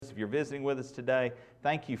you're visiting with us today,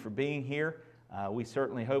 thank you for being here. We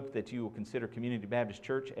certainly hope that you will consider Community Baptist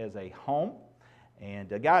Church as a home.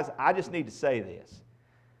 And guys, I just need to say this.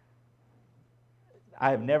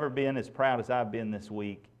 I have never been as proud as I've been this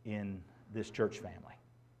week in this church family.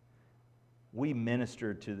 We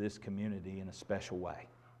ministered to this community in a special way.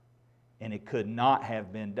 And it could not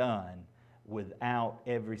have been done without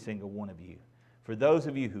every single one of you. For those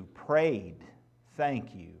of you who prayed,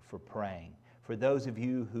 thank you for praying. For those of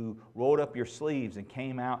you who rolled up your sleeves and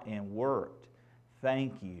came out and worked,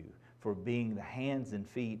 thank you for being the hands and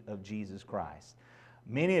feet of Jesus Christ.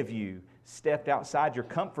 Many of you stepped outside your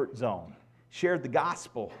comfort zone, shared the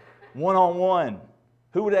gospel one-on-one.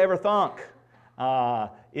 Who would have ever thunk?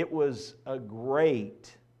 It was a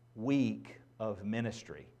great week of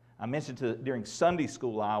ministry. I mentioned during Sunday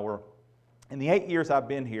school hour, in the 8 years I've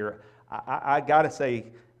been here, I got to say,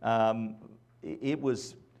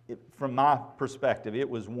 from my perspective, it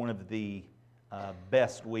was one of the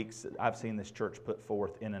best weeks that I've seen this church put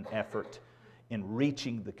forth in an effort in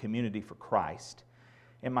reaching the community for Christ.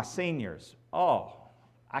 And my seniors,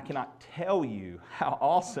 I cannot tell you how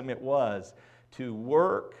awesome it was to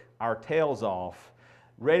work our tails off,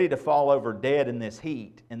 ready to fall over dead in this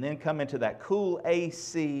heat, and then come into that cool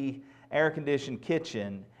AC, air-conditioned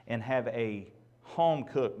kitchen and have a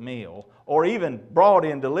home-cooked meal, or even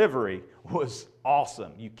brought-in delivery, was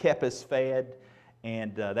awesome. You kept us fed,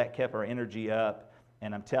 and that kept our energy up.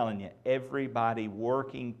 And I'm telling you, everybody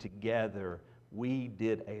working together, we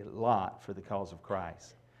did a lot for the cause of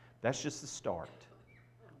Christ. That's just the start.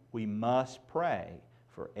 We must pray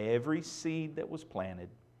for every seed that was planted,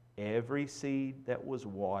 every seed that was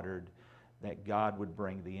watered, that God would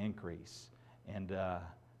bring the increase. And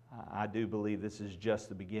I do believe this is just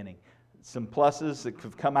the beginning. Some pluses that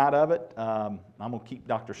have come out of it. I'm going to keep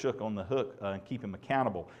Dr. Shook on the hook and keep him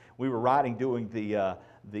accountable. We were riding doing the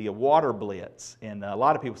water blitz, and a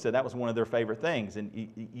lot of people said that was one of their favorite things.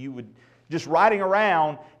 And you would just riding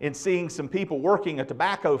around and seeing some people working a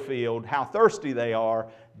tobacco field, how thirsty they are,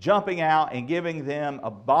 jumping out and giving them a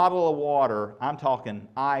bottle of water. I'm talking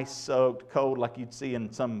ice-soaked, cold, like you'd see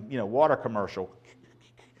in some water commercial,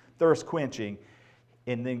 thirst quenching,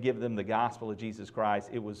 and then give them the gospel of Jesus Christ.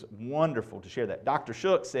 It was wonderful to share that. Dr.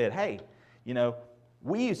 Shook said, hey,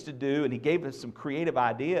 we used to do, and he gave us some creative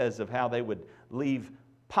ideas of how they would leave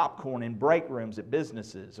popcorn in break rooms at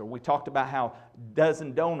businesses. Or we talked about how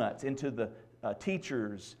dozen donuts into the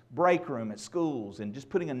teacher's break room at schools, and just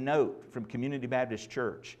putting a note from Community Baptist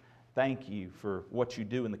Church. Thank you for what you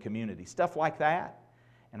do in the community. Stuff like that.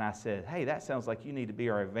 And I said, hey, that sounds like you need to be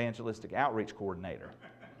our evangelistic outreach coordinator.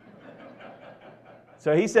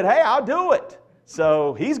 So he said, hey, I'll do it.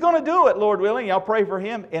 So he's going to do it, Lord willing. Y'all pray for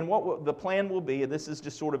him. And what the plan will be, and this is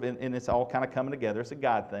just sort of, and it's all kind of coming together. It's a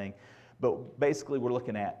God thing. But basically we're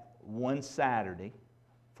looking at one Saturday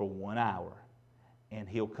for 1 hour. And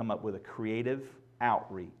he'll come up with a creative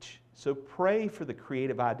outreach. So pray for the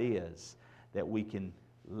creative ideas that we can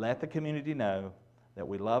let the community know that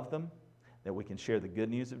we love them, that we can share the good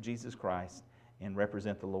news of Jesus Christ and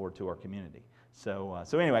represent the Lord to our community. So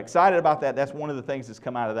anyway, excited about that. That's one of the things that's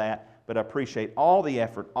come out of that. But I appreciate all the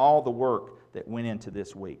effort, all the work that went into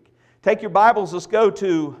this week. Take your Bibles. Let's go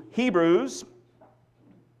to Hebrews.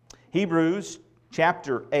 Hebrews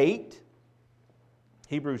chapter 8.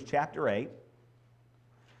 Hebrews chapter 8.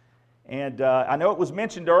 And I know it was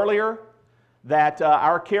mentioned earlier that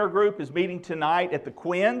our care group is meeting tonight at the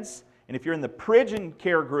Quinn's. And if you're in the Pridgeon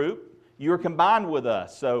care group, you're combined with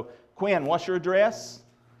us. So, Quinn, what's your address?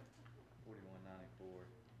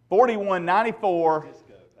 4194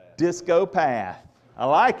 Disco Path. I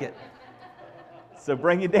like it. So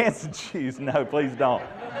bring your dancing shoes. No, please don't.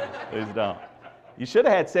 Please don't. You should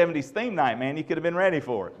have had 70s theme night, man. You could have been ready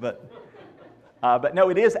for it. But no,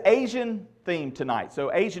 it is Asian themed tonight.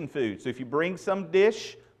 So Asian food. So if you bring some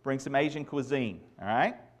dish, bring some Asian cuisine. All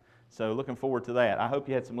right? So looking forward to that. I hope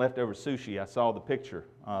you had some leftover sushi. I saw the picture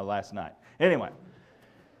last night. Anyway.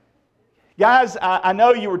 Guys, I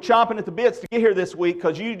know you were chomping at the bits to get here this week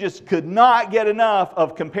because you just could not get enough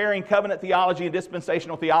of comparing covenant theology and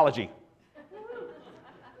dispensational theology.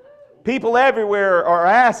 People everywhere are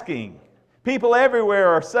asking. People everywhere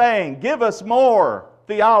are saying, give us more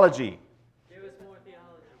theology. Give us more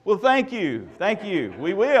theology. Well, thank you. Thank you.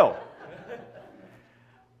 We will.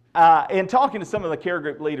 In talking to some of the care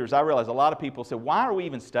group leaders, I realized a lot of people said, why are we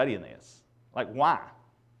even studying this? Like, why?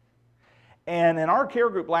 And in our care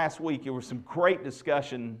group last week, there was some great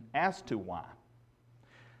discussion as to why.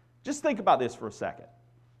 Just think about this for a second.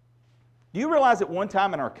 Do you realize at one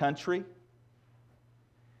time in our country,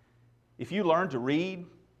 if you learned to read,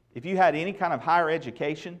 if you had any kind of higher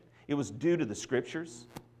education, it was due to the Scriptures?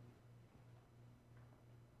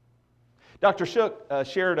 Dr. Shook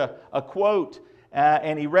shared a quote,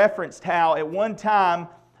 and he referenced how at one time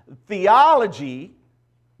theology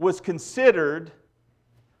was considered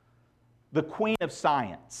the queen of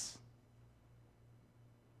science.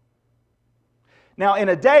 Now, in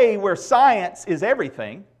a day where science is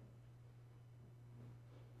everything,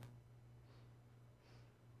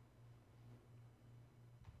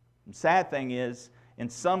 the sad thing is, in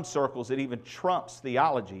some circles, it even trumps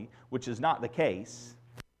theology, which is not the case.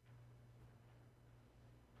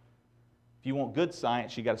 If you want good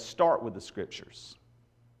science, you got to start with the Scriptures.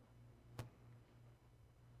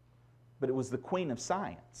 But it was the queen of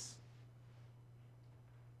science.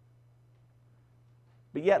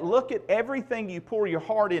 But yet look at everything you pour your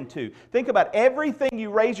heart into. Think about everything you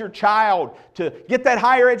raise your child to get that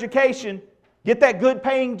higher education, get that good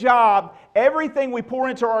paying job, everything we pour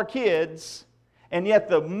into our kids, and yet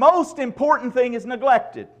the most important thing is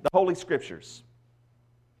neglected, the Holy Scriptures.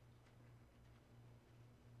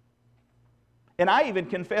 And I even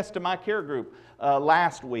confessed to my care group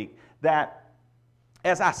last week that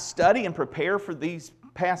as I study and prepare for these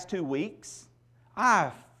past 2 weeks,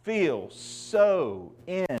 I feel so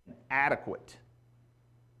inadequate.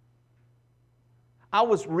 I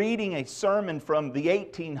was reading a sermon from the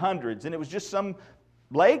 1800s, and it was just some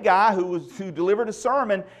lay guy who delivered a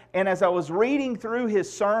sermon, and as I was reading through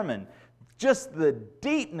his sermon, just the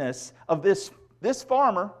deepness of this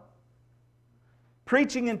farmer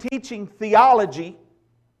preaching and teaching theology,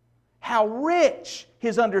 how rich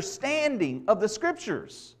his understanding of the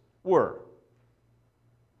Scriptures were.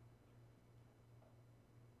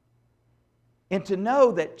 And to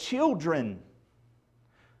know that children,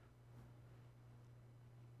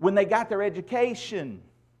 when they got their education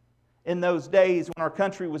in those days when our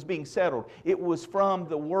country was being settled, it was from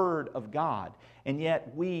the Word of God. And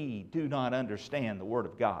yet we do not understand the Word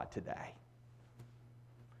of God today.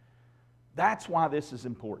 That's why this is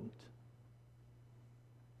important.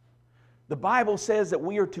 The Bible says that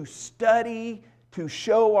we are to study to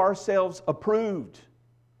show ourselves approved.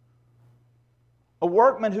 A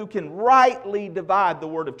workman who can rightly divide the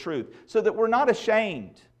word of truth, so that we're not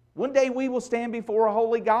ashamed. One day we will stand before a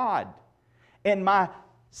holy God. And my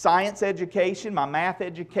science education, my math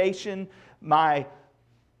education,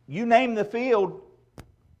 you name the field,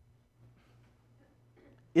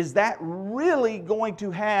 is that really going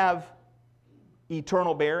to have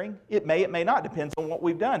eternal bearing? It may not. Depends on what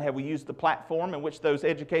we've done. Have we used the platform in which those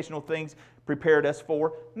educational things prepared us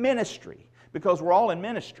for ministry? Because we're all in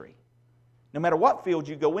ministry. No matter what field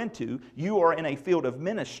you go into, you are in a field of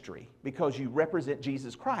ministry because you represent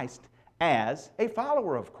Jesus Christ as a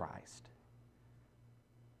follower of Christ.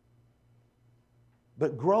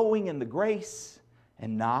 But growing in the grace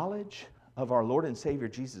and knowledge of our Lord and Savior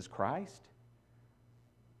Jesus Christ,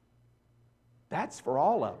 that's for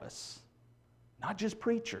all of us, not just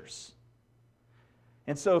preachers.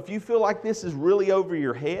 And so if you feel like this is really over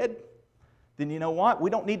your head, then you know what? We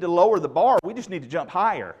don't need to lower the bar. We just need to jump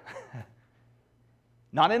higher.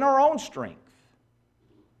 Not in our own strength,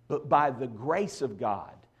 but by the grace of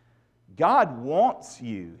God. God wants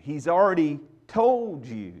you. He's already told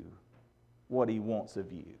you what He wants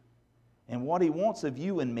of you. And what He wants of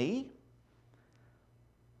you and me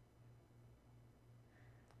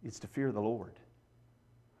is to fear the Lord.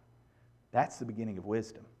 That's the beginning of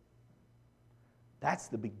wisdom. That's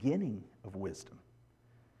the beginning of wisdom.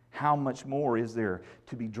 How much more is there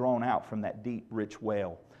to be drawn out from that deep, rich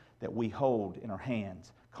well that we hold in our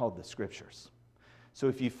hands called the Scriptures? So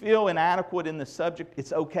if you feel inadequate in the subject,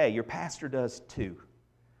 it's okay. Your pastor does too.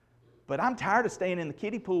 But I'm tired of staying in the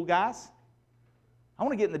kiddie pool, guys. I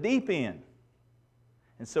want to get in the deep end.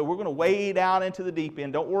 And so we're going to wade out into the deep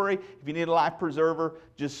end. Don't worry. If you need a life preserver,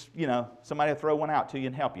 just, somebody will throw one out to you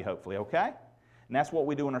and help you, hopefully, okay? And that's what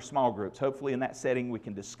we do in our small groups. Hopefully in that setting we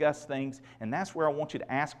can discuss things. And that's where I want you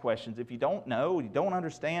to ask questions. If you don't know, you don't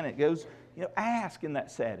understand, it goes, ask in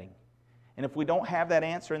that setting. And if we don't have that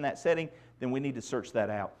answer in that setting, then we need to search that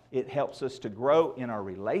out. It helps us to grow in our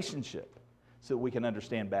relationship so that we can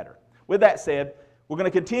understand better. With that said, we're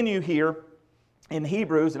going to continue here in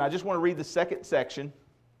Hebrews. And I just want to read the second section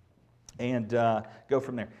and go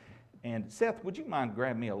from there. And Seth, would you mind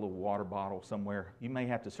grabbing me a little water bottle somewhere? You may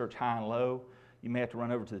have to search high and low. You may have to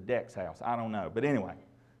run over to the Deck's house. I don't know. But anyway,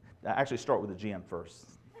 actually start with the gym first.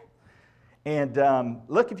 And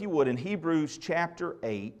look, if you would, in Hebrews chapter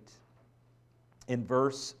 8, in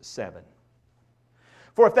verse 7.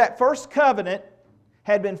 For if that first covenant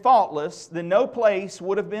had been faultless, then no place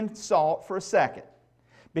would have been sought for a second.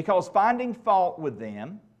 Because finding fault with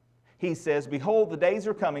them, He says, Behold, the days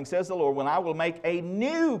are coming, says the Lord, when I will make a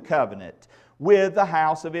new covenant with the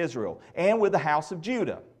house of Israel and with the house of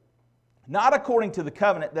Judah. not according to the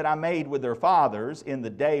covenant that I made with their fathers in the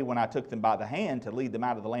day when I took them by the hand to lead them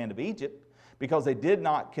out of the land of Egypt, because they did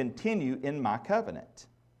not continue in my covenant.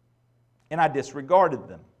 And I disregarded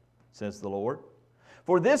them, says the Lord.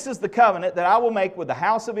 For this is the covenant that I will make with the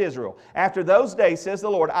house of Israel. After those days, says the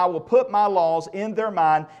Lord, I will put my laws in their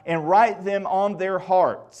mind and write them on their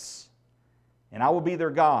hearts. And I will be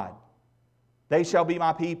their God. They shall be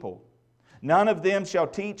my people. None of them shall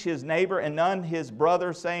teach his neighbor and none his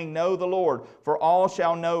brother, saying, Know the Lord, for all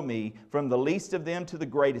shall know me, from the least of them to the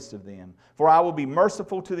greatest of them. For I will be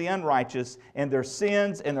merciful to the unrighteous, and their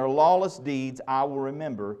sins and their lawless deeds I will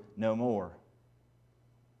remember no more.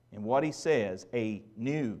 And what he says, a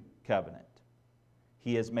new covenant.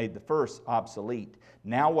 He has made the first obsolete.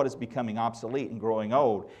 Now what is becoming obsolete and growing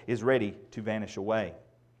old is ready to vanish away.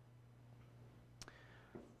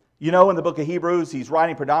 You know, in the book of Hebrews, he's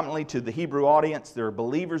writing predominantly to the Hebrew audience. There are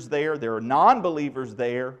believers there. There are non-believers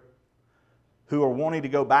there who are wanting to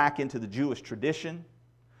go back into the Jewish tradition.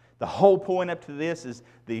 The whole point up to this is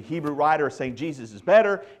the Hebrew writer is saying Jesus is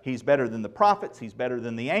better. He's better than the prophets. He's better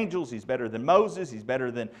than the angels. He's better than Moses. He's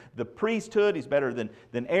better than the priesthood. He's better than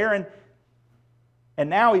Aaron. And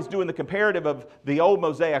now he's doing the comparative of the old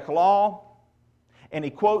Mosaic law. And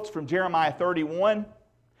he quotes from Jeremiah 31.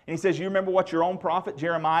 And he says, you remember what your own prophet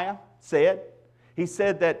Jeremiah said? He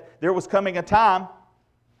said that there was coming a time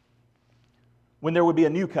when there would be a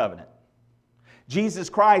new covenant. Jesus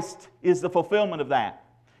Christ is the fulfillment of that.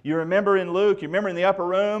 You remember in Luke, you remember in the upper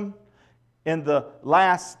room, in the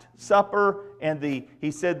Last Supper, and he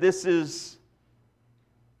said, this is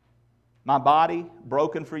my body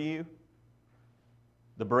broken for you,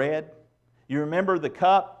 the bread. You remember the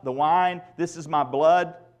cup, the wine, this is my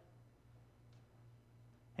blood.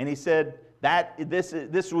 And he said that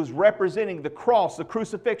this was representing the cross, the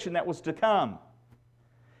crucifixion that was to come.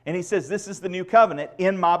 And he says, this is the new covenant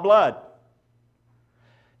in my blood.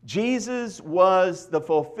 Jesus was the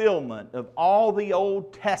fulfillment of all the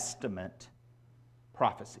Old Testament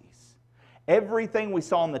prophecies. Everything we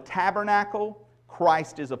saw in the tabernacle,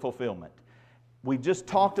 Christ is a fulfillment. We just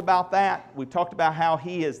talked about that. We talked about how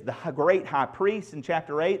He is the great high priest in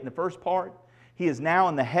chapter 8 in the first part. He is now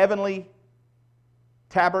in the heavenly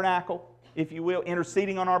tabernacle, if you will,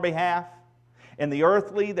 interceding on our behalf. And the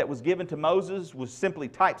earthly that was given to Moses was simply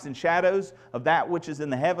types and shadows of that which is in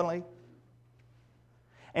the heavenly.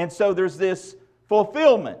 And so there's this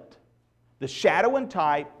fulfillment. The shadow and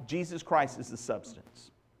type, Jesus Christ is the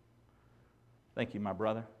substance. Thank you, my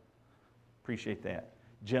brother. Appreciate that.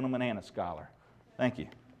 Gentleman and a scholar. Thank you.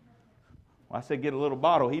 Well, I said get a little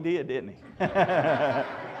bottle. He did, didn't he?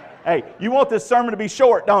 Hey, you want this sermon to be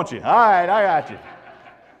short, don't you? All right, I got you.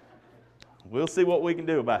 We'll see what we can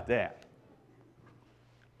do about that.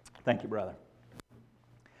 Thank you, brother.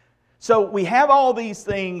 So we have all these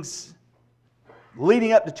things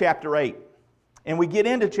leading up to chapter 8. And we get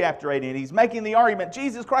into chapter 8 and he's making the argument,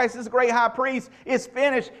 Jesus Christ is a great high priest. It's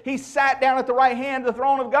finished. He sat down at the right hand of the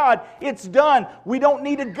throne of God. It's done. We don't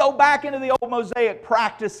need to go back into the old Mosaic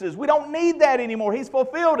practices. We don't need that anymore. He's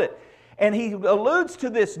fulfilled it. And he alludes to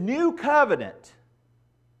this new covenant.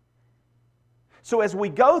 So as we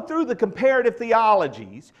go through the comparative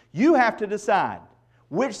theologies, you have to decide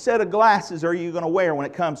which set of glasses are you going to wear when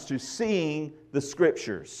it comes to seeing the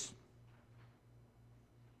Scriptures.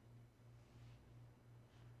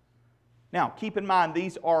 Now, keep in mind,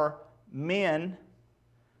 these are men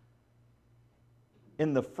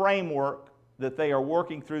in the framework that they are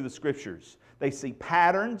working through the Scriptures. They see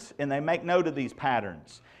patterns and they make note of these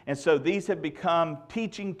patterns. And so these have become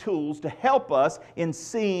teaching tools to help us in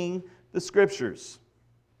seeing the Scriptures.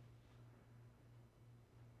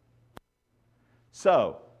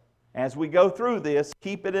 So, as we go through this,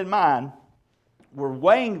 keep it in mind, we're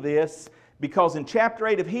weighing this because in chapter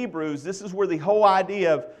 8 of Hebrews, this is where the whole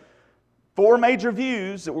idea of four major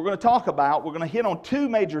views that we're going to talk about. We're going to hit on two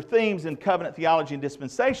major themes in covenant theology and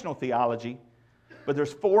dispensational theology, but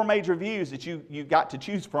there's four major views that you got to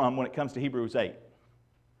choose from when it comes to Hebrews 8.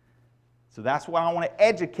 So that's why I want to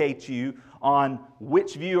educate you on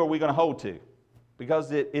which view are we going to hold to.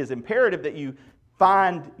 Because it is imperative that you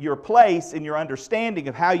find your place in your understanding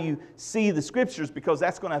of how you see the Scriptures, because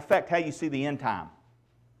that's going to affect how you see the end time.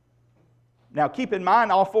 Now keep in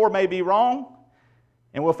mind, all four may be wrong,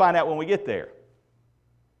 and we'll find out when we get there.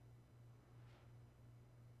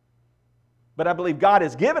 But I believe God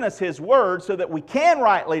has given us His Word so that we can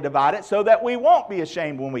rightly divide it, so that we won't be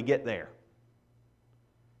ashamed when we get there.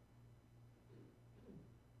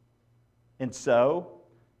 And so,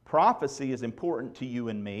 prophecy is important to you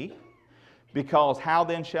and me, because how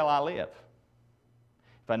then shall I live?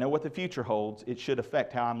 If I know what the future holds, it should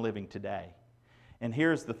affect how I'm living today. And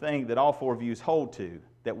here's the thing that all four views hold to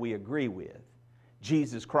that we agree with.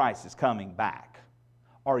 Jesus Christ is coming back.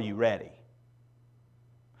 Are you ready?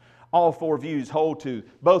 All four views hold to,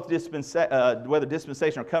 both whether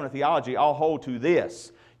dispensation or covenant theology, all hold to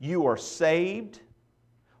this. You are saved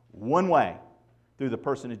one way, through the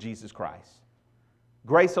person of Jesus Christ.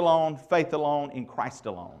 Grace alone, faith alone, in Christ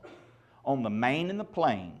alone. On the main and the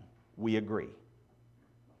plain, we agree.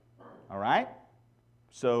 All right?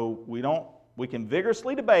 So we can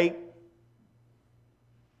vigorously debate.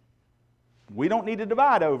 We don't need to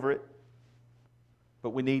divide over it,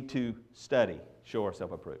 but we need to study, show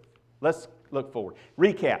ourselves approved. Let's look forward.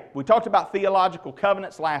 Recap. We talked about theological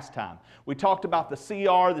covenants last time. We talked about the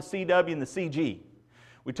CR, the CW, and the CG.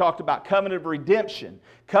 We talked about covenant of redemption.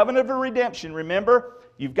 Covenant of redemption, remember,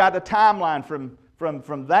 you've got a timeline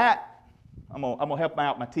from that. I'm gonna help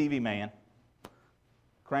out my TV man.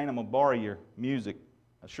 Crane, I'm going to borrow your music.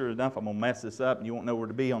 Sure enough, I'm going to mess this up and you won't know where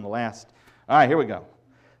to be on the last. All right, here we go.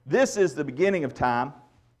 This is the beginning of time,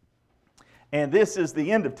 and this is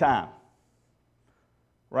the end of time.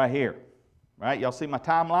 Right here. Right? Y'all see my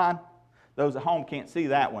timeline? Those at home can't see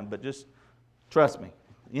that one, but just trust me.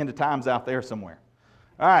 The end of time's out there somewhere.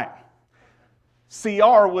 All right.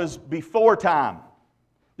 CR was before time.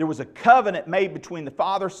 There was a covenant made between the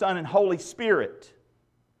Father, Son, and Holy Spirit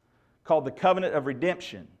called the covenant of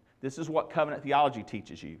redemption. This is what covenant theology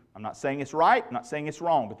teaches you. I'm not saying it's right, I'm not saying it's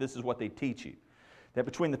wrong, but this is what they teach you. That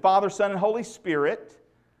between the Father, Son, and Holy Spirit,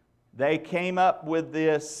 they came up with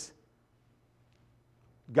this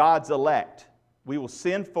God's elect. We will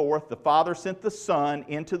send forth, the Father sent the Son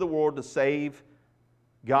into the world to save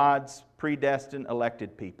God's predestined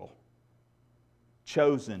elected people,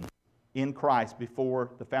 chosen in Christ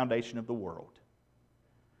before the foundation of the world.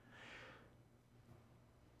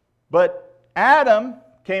 But Adam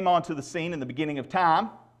came onto the scene in the beginning of time,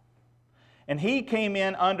 and he came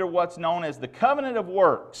in under what's known as the covenant of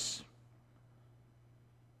works.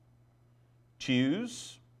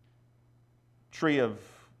 Choose the tree of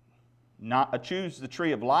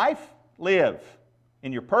life, live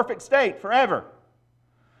in your perfect state forever.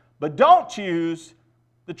 But don't choose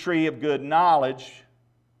the tree of good knowledge,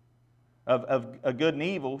 of a good and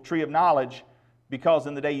evil, tree of knowledge, because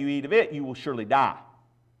in the day you eat of it, you will surely die.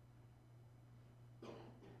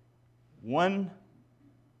 One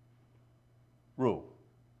rule.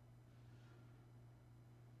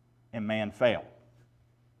 And man failed.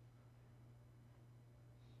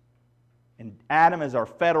 And Adam is our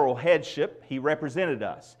federal headship. He represented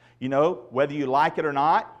us. You know, whether you like it or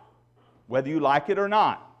not,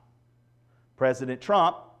 President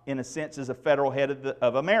Trump, in a sense, is a federal head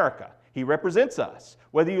of America. He represents us,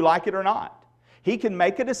 whether you like it or not. He can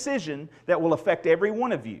make a decision that will affect every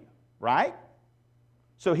one of you, right?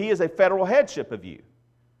 So he is a federal headship of you.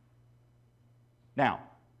 Now,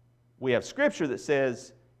 we have Scripture that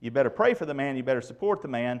says you better pray for the man, you better support the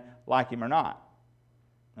man, like him or not.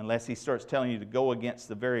 Unless he starts telling you to go against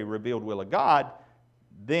the very revealed will of God,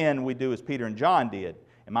 then we do as Peter and John did.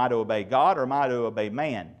 Am I to obey God or am I to obey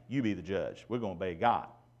man? You be the judge. We're going to obey God.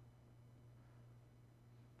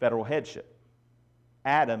 Federal headship.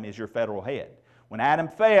 Adam is your federal head. When Adam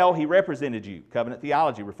fell, he represented you. Covenant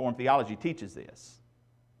theology, Reformed theology teaches this.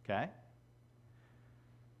 Okay?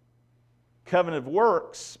 Covenant of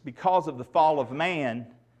works, because of the fall of man,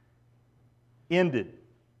 ended.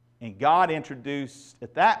 And God introduced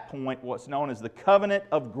at that point what's known as the covenant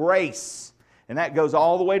of grace. And that goes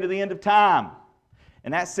all the way to the end of time.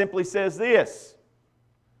 And that simply says this.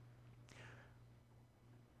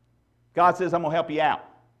 God says, I'm going to help you out.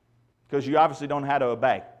 Because you obviously don't know how to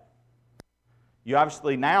obey. You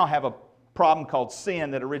obviously now have a problem called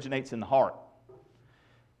sin that originates in the heart.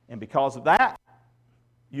 And because of that,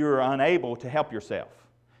 you are unable to help yourself.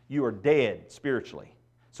 You are dead spiritually.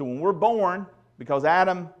 So when we're born, because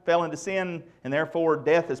Adam fell into sin and therefore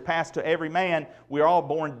death has passed to every man, we are all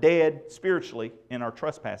born dead spiritually in our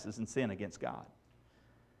trespasses and sin against God.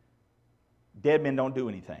 Dead men don't do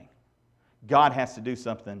anything. God has to do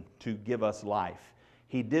something to give us life.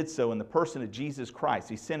 He did so in the person of Jesus Christ.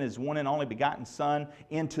 He sent His one and only begotten Son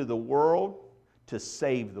into the world to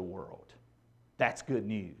save the world. That's good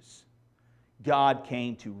news. God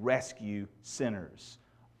came to rescue sinners.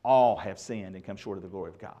 All have sinned and come short of the glory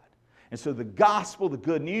of God. And so the gospel, the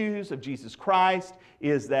good news of Jesus Christ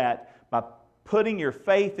is that by putting your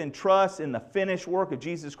faith and trust in the finished work of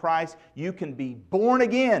Jesus Christ, you can be born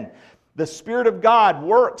again. The Spirit of God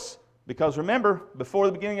works because remember, before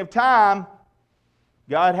the beginning of time,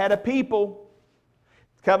 God had a people.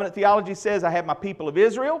 Covenant theology says, I have my people of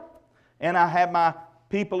Israel and I have my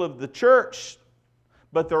people of the church,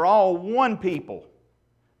 but they're all one people.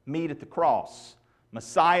 Meet at the cross.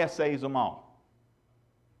 Messiah saves them all.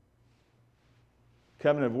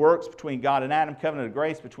 Covenant of works between God and Adam. Covenant of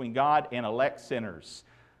grace between God and elect sinners.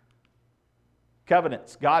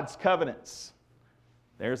 Covenants, God's covenants.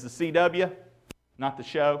 There's the CW, not the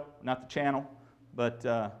show, not the channel, but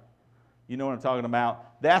you know what I'm talking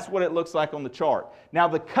about. That's what it looks like on the chart. Now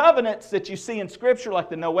the covenants that you see in Scripture, like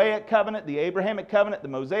the Noahic covenant, the Abrahamic covenant, the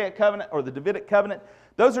Mosaic covenant, or the Davidic covenant,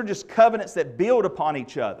 those are just covenants that build upon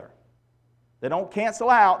each other. They don't cancel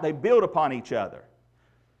out, they build upon each other.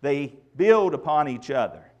 They build upon each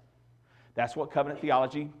other. That's what covenant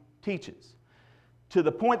theology teaches. To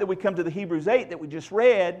the point that we come to the Hebrews 8 that we just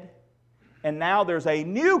read, and now there's a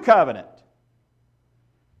new covenant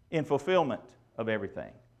in fulfillment of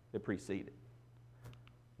everything that preceded.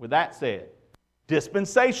 With that said,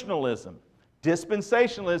 dispensationalism.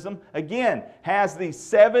 Dispensationalism, again, has these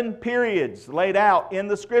 7 periods laid out in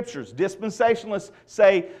the Scriptures. Dispensationalists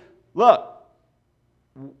say, look,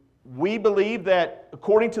 we believe that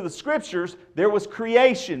according to the Scriptures, there was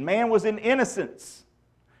creation. Man was in innocence.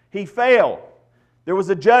 He failed. There was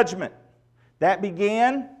a judgment. That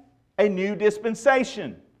began a new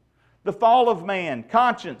dispensation. The fall of man,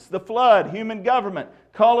 conscience, the flood, human government,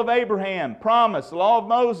 call of Abraham, promise, law of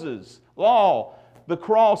Moses, law. The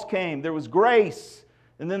cross came. There was grace.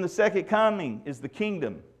 And then the second coming is the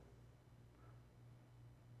kingdom.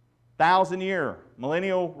 1,000-year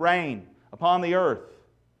millennial reign upon the earth.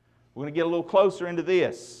 We're going to get a little closer into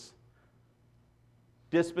this.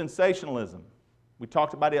 Dispensationalism. We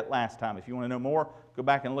talked about it last time. If you want to know more, go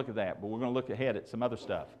back and look at that. But we're going to look ahead at some other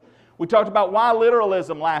stuff. We talked about why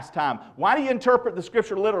literalism last time. Why do you interpret the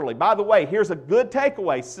Scripture literally? By the way, here's a good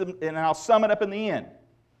takeaway, and I'll sum it up in the end.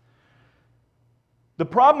 The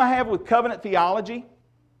problem I have with covenant theology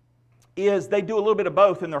is they do a little bit of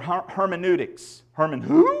both in their hermeneutics.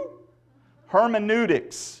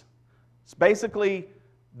 Hermeneutics. It's basically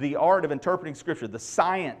the art of interpreting Scripture, the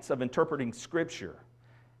science of interpreting Scripture.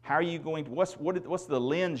 How are you going to, what's the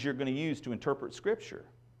lens you're going to use to interpret Scripture?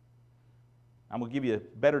 I'm going to give you a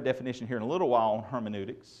better definition here in a little while on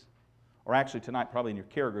hermeneutics. Or actually tonight, probably in your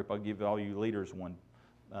care group, I'll give all you leaders one.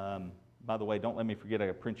 By the way, don't let me forget I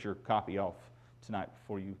print your copy off tonight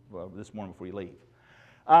this morning before you leave.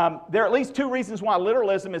 There are at least 2 reasons why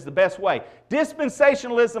literalism is the best way.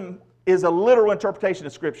 Dispensationalism is a literal interpretation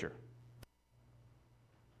of Scripture.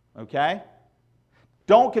 Okay?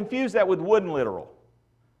 Don't confuse that with wooden literal.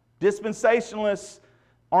 Dispensationalists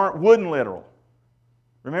aren't wooden literal.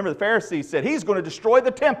 Remember the Pharisees said he's going to destroy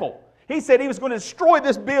the temple. He said he was going to destroy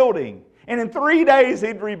this building. And in 3 days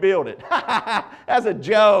he'd rebuild it. That's a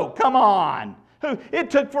joke. Come on.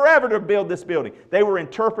 It took forever to build this building. They were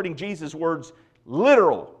interpreting Jesus' words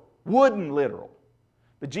literal, wooden literal.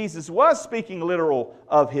 But Jesus was speaking literal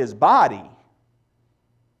of His body.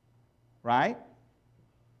 Right?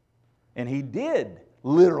 And He did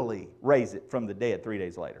literally raise it from the dead 3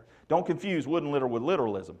 days later. Don't confuse wooden literal with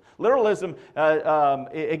literalism. Literalism,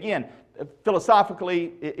 again,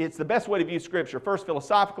 philosophically, it's the best way to view Scripture. First,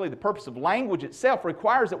 philosophically, the purpose of language itself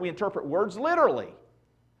requires that we interpret words literally.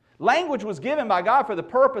 Language was given by God for the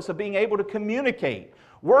purpose of being able to communicate.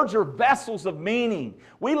 Words are vessels of meaning.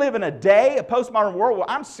 We live in a day, a postmodern world, where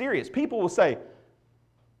I'm serious. People will say,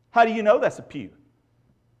 how do you know that's a pew?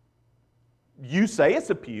 You say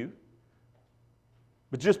it's a pew.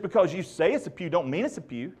 But just because you say it's a pew don't mean it's a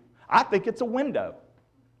pew. I think it's a window.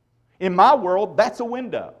 In my world, that's a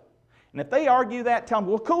window. And if they argue that, tell them,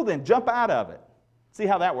 well, cool then, jump out of it. See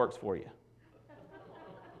how that works for you.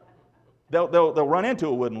 They'll run into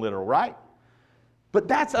a wooden literal, right? But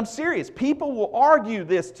I'm serious. People will argue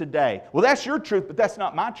this today. Well, that's your truth, but that's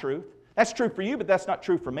not my truth. That's true for you, but that's not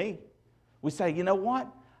true for me. We say, you know what?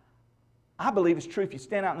 I believe it's true if you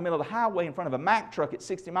stand out in the middle of the highway in front of a Mack truck at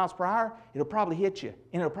 60 miles per hour, it'll probably hit you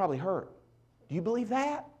and it'll probably hurt. Do you believe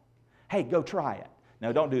that? Hey, go try it.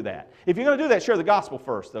 No, don't do that. If you're going to do that, share the gospel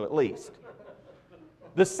first, though, at least.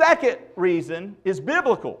 The second reason is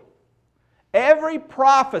biblical. Every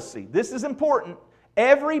prophecy, this is important,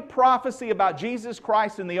 every prophecy about Jesus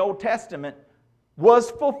Christ in the Old Testament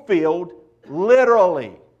was fulfilled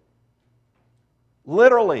literally.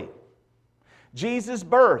 Literally. Jesus'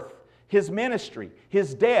 birth, His ministry,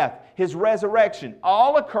 His death, His resurrection,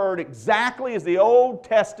 all occurred exactly as the Old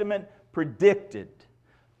Testament predicted.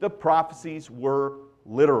 The prophecies were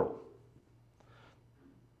literal.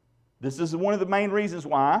 This is one of the main reasons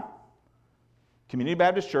why Community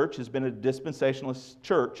Baptist Church has been a dispensationalist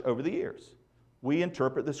church over the years. We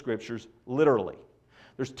interpret the Scriptures literally.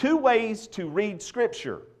 There's 2 ways to read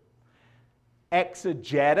Scripture.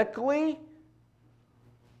 Exegetically,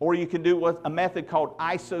 or you can do a method called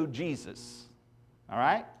eisegesis. All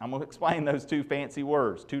right? I'm going to explain those two fancy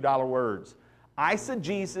words, $2 words.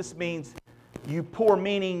 Eisegesis means you pour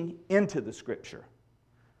meaning into the Scripture.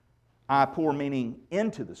 I pour meaning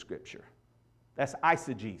into the Scripture. That's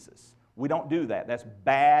eisegesis. We don't do that. That's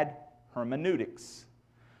bad hermeneutics.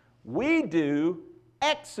 We do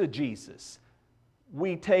exegesis.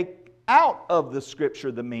 We take out of the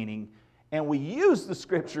Scripture the meaning, and we use the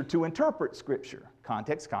Scripture to interpret Scripture.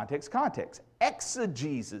 Context, context, context.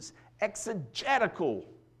 Exegesis, exegetical,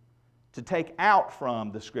 to take out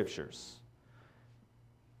from the Scriptures.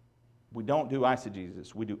 We don't do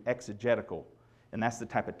eisegesis, we do exegetical, and that's the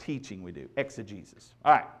type of teaching we do, exegesis.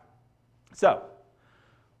 All right, so,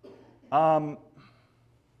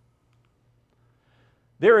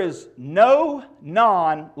 there is no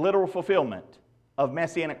non-literal fulfillment of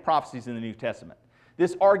messianic prophecies in the New Testament.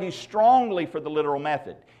 This argues strongly for the literal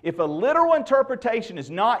method. If a literal interpretation is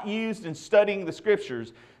not used in studying the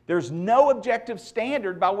Scriptures, there's no objective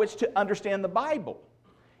standard by which to understand the Bible.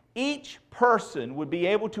 Each person would be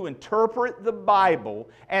able to interpret the Bible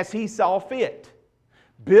as he saw fit.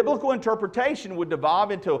 Biblical interpretation would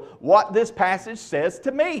devolve into what this passage says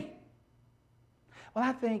to me. Well,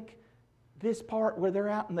 I think this part where they're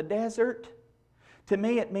out in the desert, to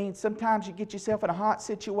me it means sometimes you get yourself in a hot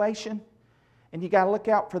situation and you got to look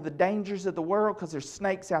out for the dangers of the world because there's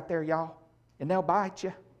snakes out there, y'all, and they'll bite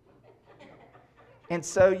you. And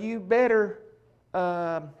so you better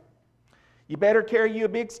carry you a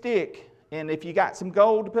big stick. And if you got some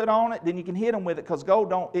gold to put on it, then you can hit them with it because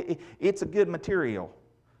gold it's a good material.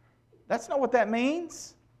 That's not what that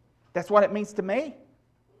means. That's what it means to me.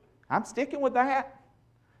 I'm sticking with that.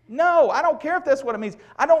 No, I don't care if that's what it means.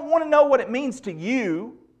 I don't want to know what it means to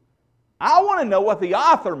you. I want to know what the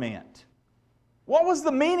author meant. What was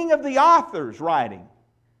the meaning of the author's writing?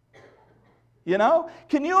 You know?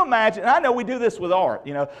 Can you imagine? I know we do this with art.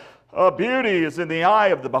 You know, beauty is in the eye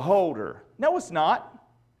of the beholder. No, it's not.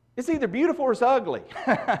 It's either beautiful or it's ugly.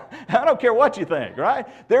 I don't care what you think, right?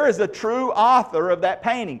 There is a true author of that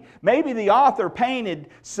painting. Maybe the author painted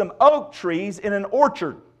some oak trees in an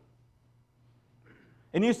orchard.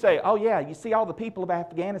 And you say, oh yeah, you see all the people of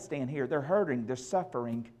Afghanistan here. They're hurting, they're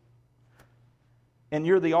suffering. And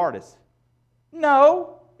you're the artist.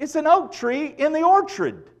 No, it's an oak tree in the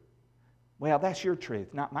orchard. Well, that's your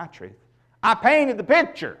truth, not my truth. I painted the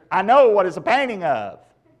picture. I know what it's a painting of.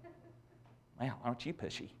 Well, aren't you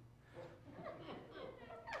pushy?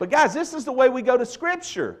 But guys, this is the way we go to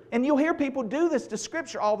Scripture. And you'll hear people do this to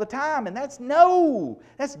Scripture all the time. And that's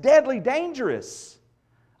deadly dangerous.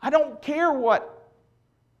 I don't care what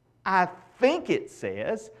I think it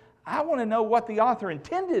says. I want to know what the author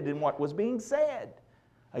intended and what was being said.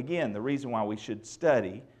 Again, the reason why we should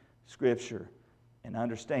study Scripture and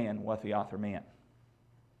understand what the author meant.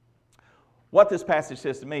 What this passage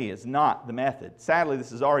says to me is not the method. Sadly,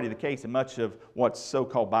 this is already the case in much of what's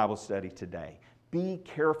so-called Bible study today. Be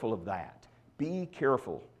careful of that. Be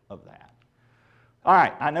careful of that. All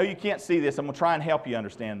right, I know you can't see this. I'm going to try and help you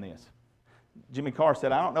understand this. Jimmy Carr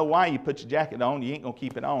said, I don't know why you put your jacket on. You ain't going to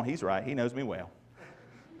keep it on. He's right. He knows me well.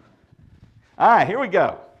 All right, here we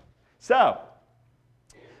go. So,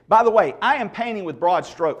 by the way, I am painting with broad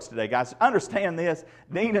strokes today, guys. Understand this.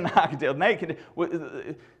 Dean and I can tell.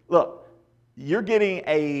 Look, you're getting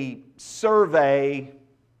a survey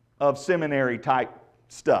of seminary type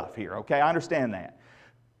stuff here, okay? I understand that.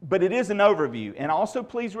 But it is an overview. And also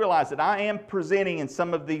please realize that I am presenting in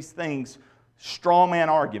some of these things straw man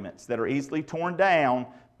arguments that are easily torn down,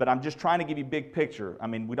 but I'm just trying to give you a big picture. I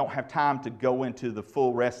mean, we don't have time to go into the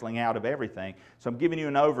full wrestling out of everything. So I'm giving you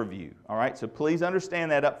an overview, all right? So please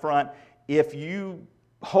understand that up front. If you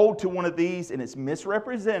hold to one of these and it's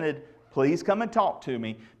misrepresented, please come and talk to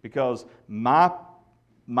me, because my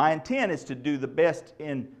intent is to do the best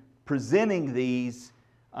in presenting these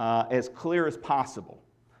as clear as possible.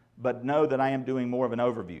 But know that I am doing more of an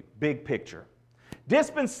overview, big picture.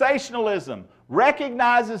 Dispensationalism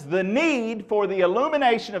recognizes the need for the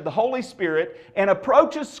illumination of the Holy Spirit and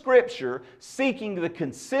approaches Scripture seeking the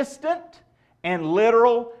consistent and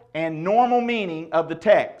literal and normal meaning of the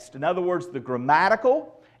text. In other words, the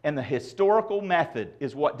grammatical and the historical method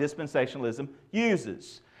is what dispensationalism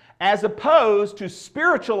uses, as opposed to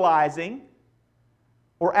spiritualizing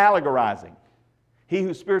or allegorizing. He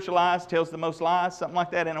who spiritualizes tells the most lies, something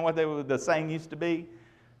like that. I know what the saying used to be.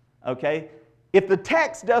 Okay? If the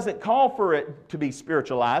text doesn't call for it to be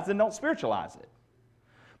spiritualized, then don't spiritualize it.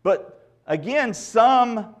 But again,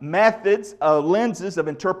 some methods, lenses of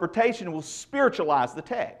interpretation will spiritualize the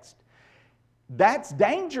text. That's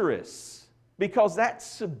dangerous because that's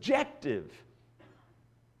subjective.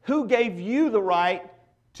 Who gave you the right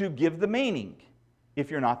to give the meaning if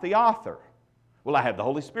you're not the author? Well, I have the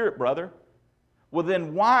Holy Spirit, brother. Well,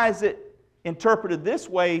 then why is it interpreted this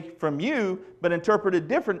way from you, but interpreted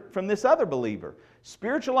different from this other believer?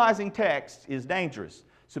 Spiritualizing text is dangerous,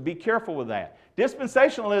 so be careful with that.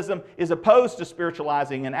 Dispensationalism is opposed to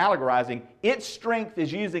spiritualizing and allegorizing. Its strength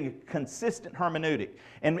is using a consistent hermeneutic.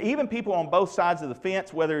 And even people on both sides of the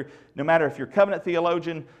fence, no matter if you're covenant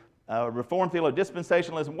theologian, Reformed theologian,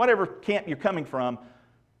 dispensationalism, whatever camp you're coming from,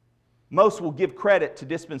 most will give credit to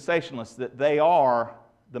dispensationalists that they are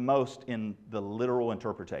the most in the literal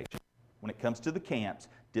interpretation. When it comes to the camps,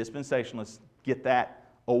 dispensationalists get that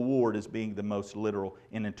award as being the most literal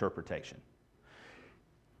in interpretation.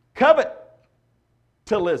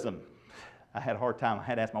 Covetalism. I had a hard time. I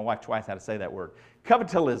had to ask my wife twice how to say that word.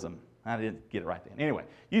 Covetalism. I didn't get it right then. Anyway,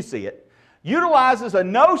 you see it. Utilizes a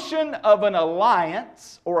notion of an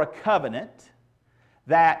alliance or a covenant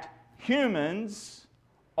that humans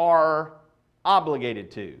are obligated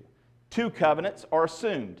to. Two covenants are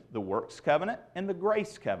assumed, the works covenant and the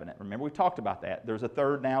grace covenant. Remember, we talked about that. There's a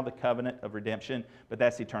third now, the covenant of redemption, but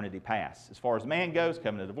that's eternity past. As far as man goes,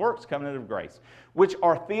 covenant of works, covenant of grace, which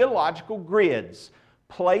are theological grids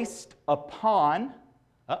placed upon,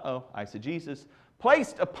 eisegesis,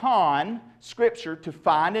 placed upon Scripture to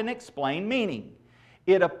find and explain meaning.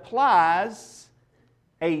 It applies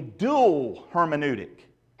a dual hermeneutic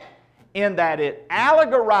in that it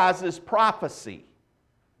allegorizes prophecy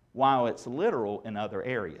while it's literal in other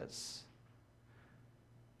areas.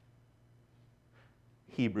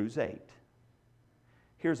 Hebrews 8.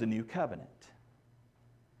 Here's a new covenant.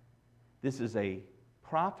 This is a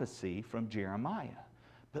prophecy from Jeremiah.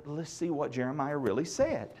 But let's see what Jeremiah really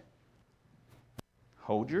said.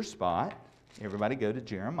 Hold your spot. Everybody go to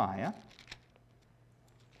Jeremiah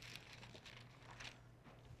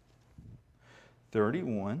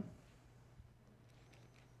 31.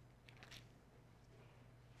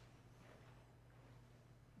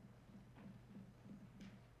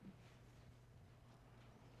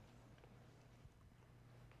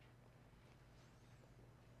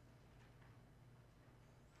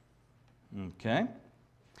 Okay.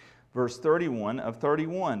 Verse 31 of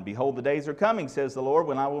 31. Behold, the days are coming, says the Lord,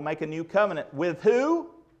 when I will make a new covenant with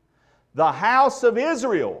who? The house of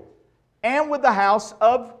Israel and with the house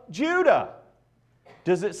of Judah.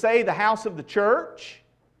 Does it say the house of the church?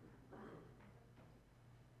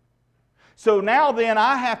 So now then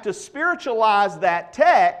I have to spiritualize that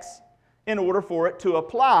text in order for it to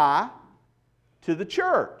apply to the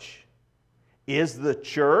church. Is the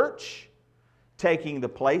church taking the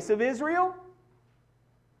place of Israel?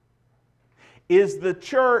 Is the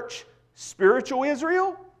church spiritual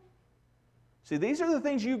Israel? See, these are the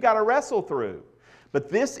things you've got to wrestle through. But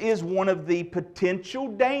this is one of the potential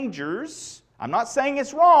dangers. I'm not saying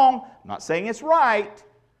it's wrong. I'm not saying it's right.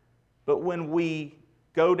 But when we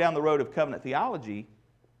go down the road of covenant theology,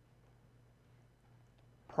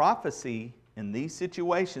 prophecy in these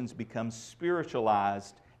situations becomes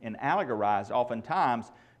spiritualized and allegorized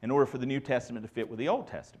oftentimes in order for the New Testament to fit with the Old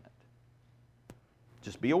Testament.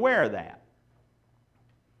 Just be aware of that.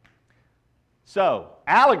 So,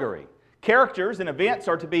 allegory. Characters and events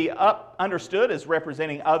are to be understood as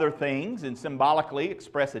representing other things and symbolically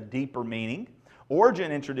express a deeper meaning.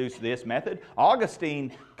 Origen introduced this method.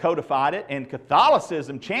 Augustine codified it, and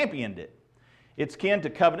Catholicism championed it. It's kin to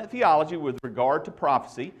covenant theology with regard to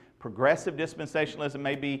prophecy. Progressive dispensationalism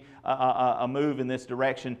may be a move in this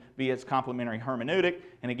direction via its complementary hermeneutic.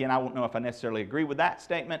 And again, I won't know if I necessarily agree with that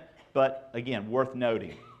statement, but again, worth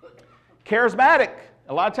noting. Charismatic.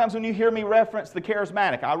 A lot of times when you hear me reference the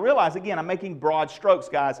charismatic, I realize, again, I'm making broad strokes,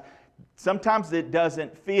 guys. Sometimes it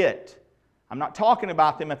doesn't fit. I'm not talking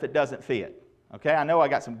about them if it doesn't fit. Okay, I know I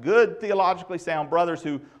got some good theologically sound brothers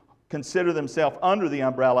who consider themselves under the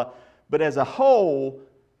umbrella, but as a whole,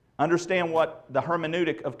 understand what the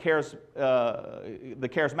hermeneutic of the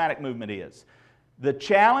charismatic movement is. The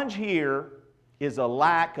challenge here is a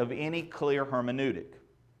lack of any clear hermeneutic,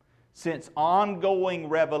 since ongoing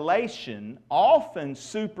revelation often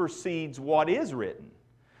supersedes what is written.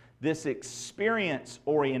 This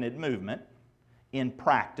experience-oriented movement in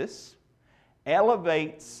practice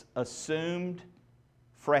elevates assumed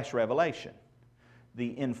fresh revelation. The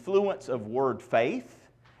influence of word faith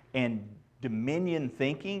and dominion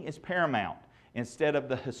thinking is paramount instead of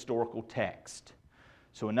the historical text.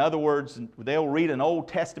 So in other words, they'll read an Old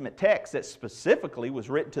Testament text that specifically was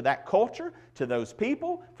written to that culture, to those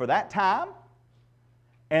people, for that time,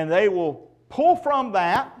 and they will pull from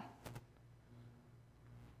that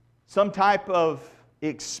some type of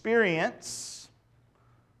experience,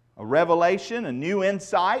 a revelation, a new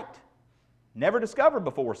insight, never discovered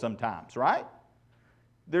before sometimes, right?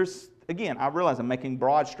 Again, I realize I'm making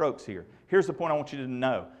broad strokes here. here's the point I want you to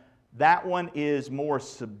know. That one is more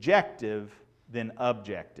subjective than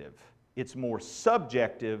objective. It's more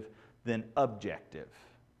subjective than objective.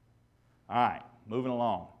 All right, moving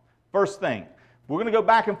along. First thing, we're going to go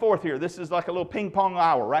back and forth here. This is like a little ping pong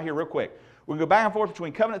hour right here real quick. We're going to go back and forth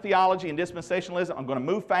between covenant theology and dispensationalism. I'm going to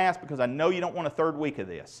move fast because I know you don't want a third week of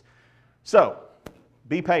this. So,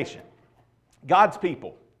 be patient. God's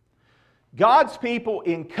people. God's people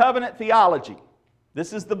in covenant theology.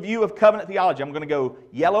 This is the view of covenant theology. I'm going to go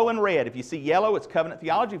yellow and red. If you see yellow, it's covenant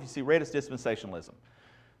theology. If you see red, it's dispensationalism.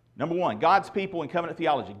 Number one, God's people in covenant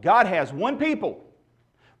theology. God has one people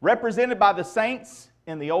represented by the saints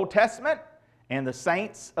in the Old Testament and the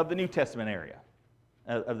saints of the New Testament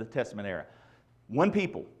era. One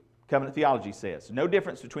people, covenant theology says. No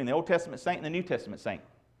difference between the Old Testament saint and the New Testament saint.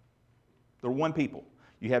 They're one people.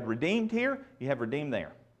 You have redeemed here, you have redeemed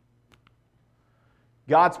there.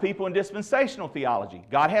 God's people in dispensational theology.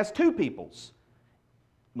 God has two peoples.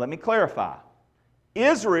 Let me clarify.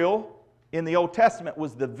 Israel in the Old Testament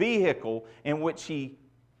was the vehicle in which He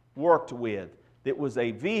worked with. It was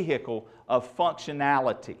a vehicle of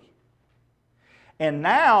functionality. And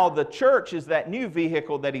now the church is that new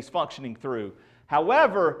vehicle that He's functioning through.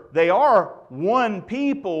 However, they are one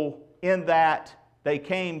people in that they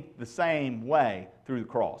came the same way through the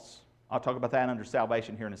cross. I'll talk about that under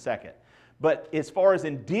salvation here in a second. But as far as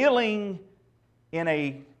in dealing in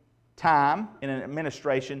a time, in an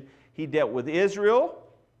administration, He dealt with Israel.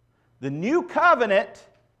 The new covenant,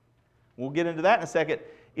 we'll get into that in a second,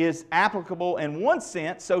 is applicable in one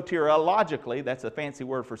sense, soteriologically, that's a fancy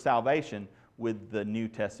word for salvation, with the New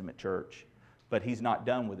Testament church. But He's not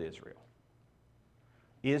done with Israel.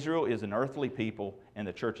 Israel is an earthly people and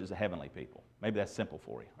the church is a heavenly people. Maybe that's simple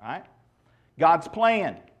for you, all right? God's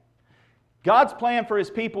plan. God's plan for His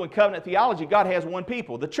people in covenant theology, God has one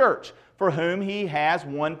people, the church, for whom He has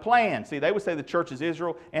one plan. See, they would say the church is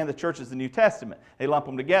Israel and the church is the New Testament. They lump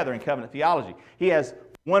them together in covenant theology. He has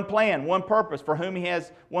one plan, one purpose, for whom He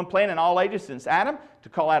has one plan in all ages since Adam, to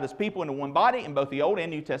call out His people into one body in both the Old and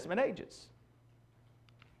New Testament ages.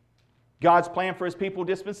 God's plan for His people,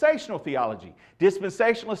 dispensational theology.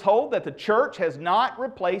 Dispensationalists hold that the church has not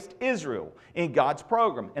replaced Israel in God's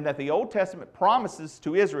program, and that the Old Testament promises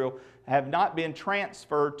to Israel have not been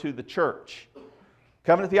transferred to the church.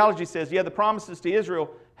 Covenant theology says, yeah, the promises to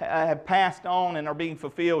Israel have passed on and are being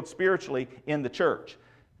fulfilled spiritually in the church.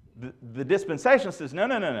 The dispensationalist says,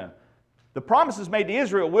 no. The promises made to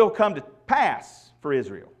Israel will come to pass for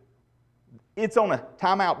Israel. It's on a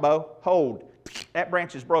timeout, Bo. Hold. That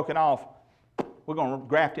branch is broken off. We're going to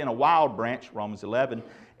graft in a wild branch, Romans 11.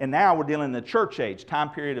 And now we're dealing in the church age, time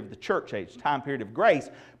period of the church age, time period of grace.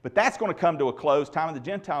 But that's going to come to a close. Time of the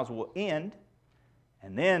Gentiles will end.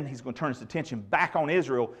 And then He's going to turn His attention back on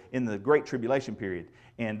Israel in the Great Tribulation period.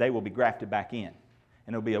 And they will be grafted back in.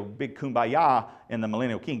 And there'll be a big kumbaya in the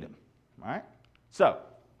millennial kingdom. All right? So,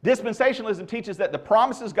 dispensationalism teaches that the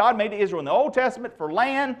promises God made to Israel in the Old Testament for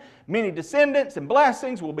land, many descendants, and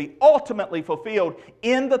blessings will be ultimately fulfilled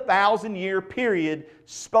in the 1,000-year period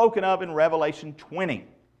spoken of in Revelation 20.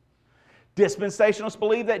 Dispensationalists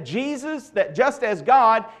believe that that just as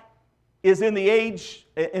God is in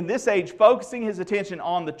this age focusing His attention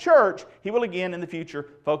on the church, He will again in the future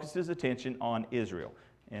focus His attention on Israel.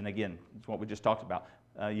 And again, it's what we just talked about.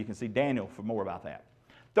 You can see Daniel for more about that.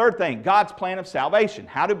 Third thing, God's plan of salvation.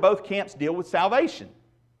 How do both camps deal with salvation?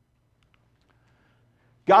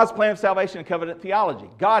 God's plan of salvation in covenant theology.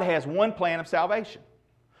 God has one plan of salvation.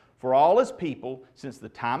 For all His people, since the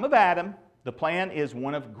time of Adam, the plan is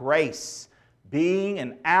one of grace, being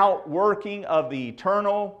an outworking of the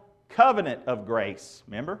eternal covenant of grace.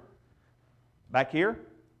 Remember? Back here,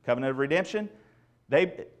 covenant of redemption.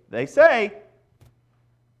 They say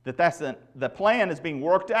that the plan is being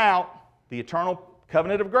worked out, the eternal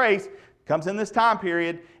covenant of grace comes in this time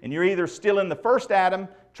period, and you're either still in the first Adam,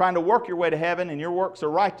 trying to work your way to heaven, and your works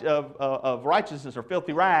of righteousness are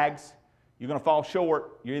filthy rags. You're going to fall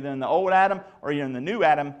short. You're either in the old Adam or you're in the new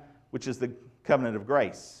Adam, which is the covenant of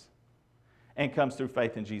grace, and comes through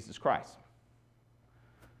faith in Jesus Christ.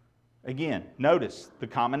 Again, notice the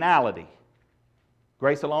commonality.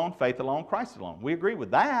 Grace alone, faith alone, Christ alone. We agree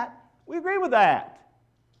with that. We agree with that.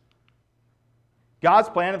 God's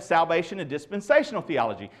plan of salvation and dispensational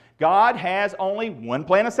theology. God has only one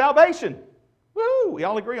plan of salvation. Woo! We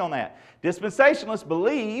all agree on that. Dispensationalists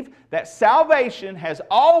believe that salvation has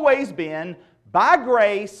always been by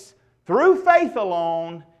grace, through faith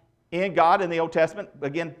alone, in God in the Old Testament.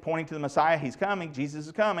 Again, pointing to the Messiah. He's coming. Jesus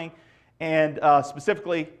is coming. And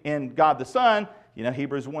specifically in God the Son. You know,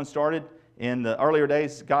 Hebrews 1 started in the earlier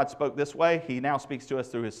days. God spoke this way. He now speaks to us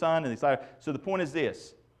through His Son. So the point is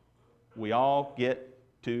this. We all get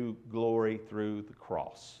to glory through the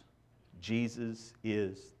cross. Jesus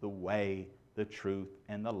is the way, the truth,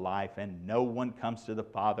 and the life, and no one comes to the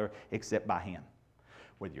Father except by Him.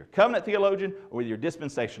 Whether you're a covenant theologian or whether you're a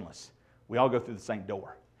dispensationalist, we all go through the same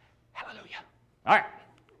door. Hallelujah. All right.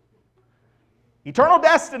 Eternal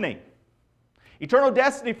destiny. Eternal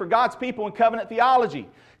destiny for God's people in covenant theology.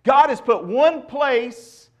 God has put one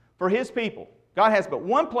place for His people. God has but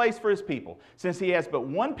one place for His people. Since He has but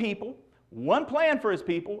one people, one plan for His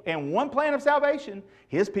people, and one plan of salvation,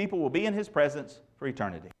 His people will be in His presence for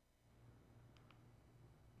eternity.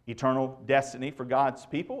 Eternal destiny for God's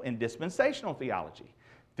people in dispensational theology.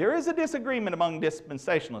 There is a disagreement among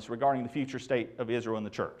dispensationalists regarding the future state of Israel and the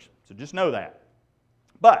church. So just know that.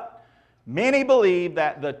 But many believe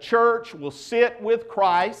that the church will sit with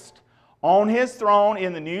Christ on His throne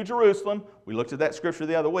in the New Jerusalem. We looked at that scripture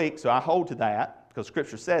the other week, so I hold to that because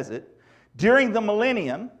Scripture says it. During the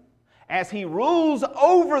millennium, as He rules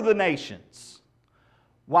over the nations,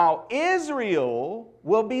 while Israel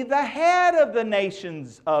will be the head of the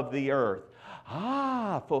nations of the earth.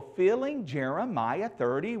 Fulfilling Jeremiah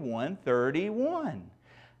 31:31.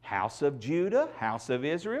 House of Judah, house of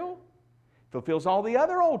Israel. Fulfills all the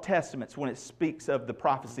other Old Testaments when it speaks of the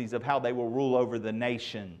prophecies of how they will rule over the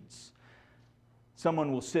nations.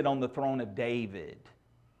 Someone will sit on the throne of David.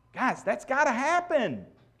 Guys, that's got to happen.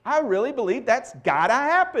 I really believe that's got to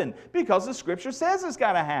happen because the Scripture says it's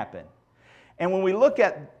got to happen. And when we look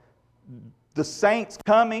at the saints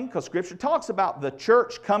coming, because Scripture talks about the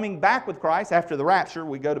church coming back with Christ after the rapture,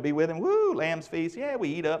 we go to be with Him. Woo, Lamb's Feast. Yeah, we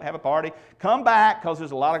eat up, have a party. Come back because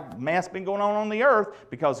there's a lot of mess been going on the earth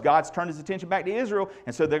because God's turned His attention back to Israel.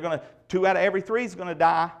 And so they're going to, 2 out of every 3 is going to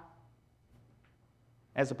die.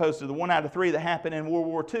 As opposed to the 1 out of 3 that happened in World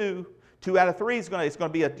War II. 2 out of 3 is going to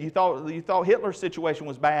be you thought Hitler's situation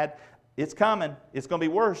was bad. It's coming. It's going to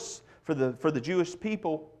be worse for the Jewish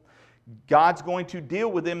people. God's going to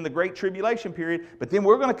deal with them in the Great Tribulation period, but then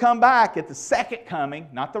we're going to come back at the second coming,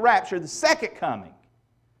 not the rapture, the second coming.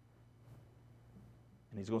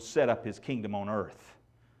 And He's going to set up His kingdom on earth.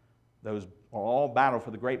 Those are all battle for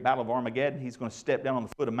the great battle of Armageddon. He's going to step down on the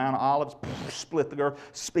foot of Mount of Olives, split the earth,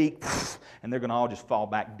 speak, and they're going to all just fall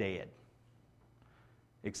back dead.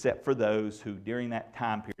 Except for those who during that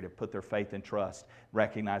time period have put their faith and trust,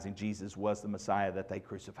 recognizing Jesus was the Messiah that they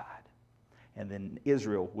crucified. And then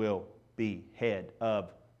Israel will be head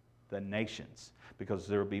of the nations. Because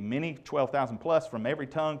there will be many, 12,000 plus from every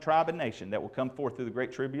tongue, tribe, and nation that will come forth through the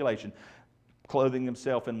Great Tribulation, clothing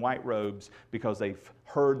themselves in white robes because they've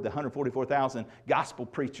heard the 144,000 gospel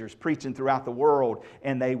preachers preaching throughout the world,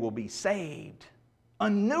 and they will be saved.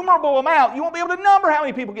 Innumerable amount. You won't be able to number how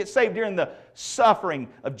many people get saved during the suffering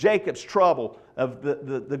of Jacob's trouble, of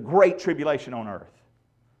the Great Tribulation on earth.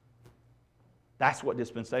 That's what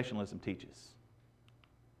dispensationalism teaches.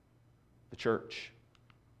 The church.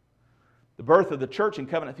 The birth of the church in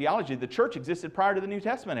covenant theology, the church existed prior to the New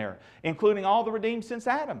Testament era, including all the redeemed since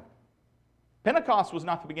Adam. Pentecost was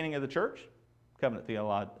not the beginning of the church, covenant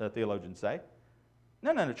theologians say.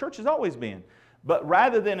 No, the church has always been. But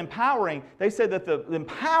rather than empowering, they said that the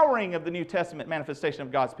empowering of the New Testament manifestation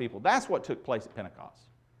of God's people, that's what took place at Pentecost.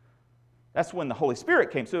 That's when the Holy Spirit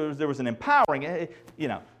came. So there was an empowering,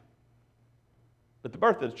 But the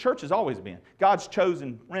birth of the church has always been. God's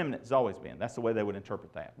chosen remnant has always been. That's the way they would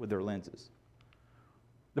interpret that with their lenses.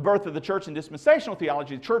 The birth of the church in dispensational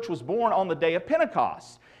theology, the church was born on the day of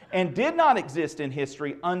Pentecost and did not exist in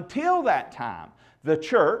history until that time. The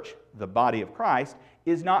church, the body of Christ,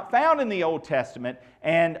 is not found in the Old Testament,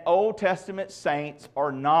 and Old Testament saints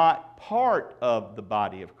are not part of the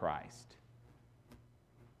body of Christ.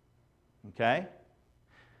 Okay?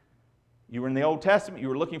 You were in the Old Testament, you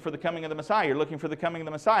were looking for the coming of the Messiah. You're looking for the coming of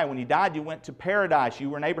the Messiah. When you died, you went to paradise. You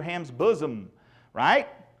were in Abraham's bosom, right?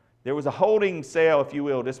 There was a holding cell, if you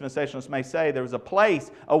will, dispensationalists may say. There was a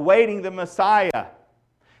place awaiting the Messiah.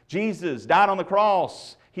 Jesus died on the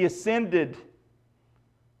cross. He ascended.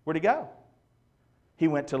 Where'd He go? He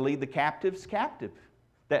went to lead the captives captive.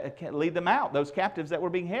 Lead them out, those captives that were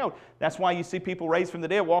being held. That's why you see people raised from the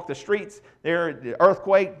dead, walk the streets. There, the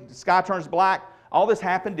earthquake, the sky turns black. All this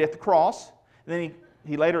happened at the cross. And then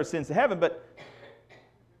he later ascends to heaven. But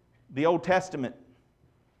the Old Testament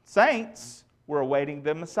saints were awaiting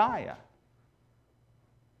the Messiah.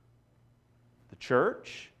 The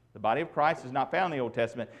church, the body of Christ, is not found in the Old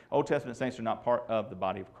Testament. Old Testament saints are not part of the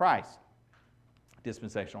body of Christ.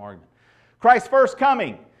 Dispensational argument. Christ's first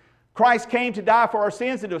coming. Christ came to die for our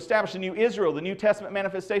sins and to establish a new Israel, the New Testament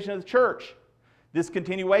manifestation of the church. This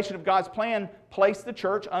continuation of God's plan placed the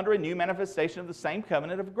church under a new manifestation of the same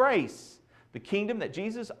covenant of grace. The kingdom that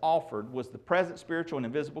Jesus offered was the present spiritual and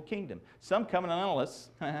invisible kingdom. Some covenantalists,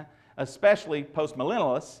 especially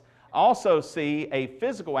postmillennialists, also see a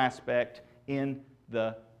physical aspect in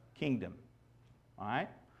the kingdom. All right?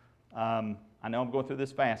 I know I'm going through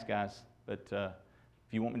this fast, guys, but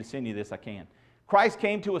if you want me to send you this, I can. Christ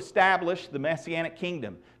came to establish the Messianic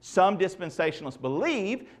kingdom. Some dispensationalists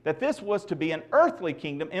believe that this was to be an earthly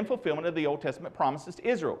kingdom in fulfillment of the Old Testament promises to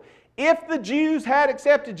Israel. If the Jews had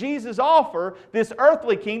accepted Jesus' offer, this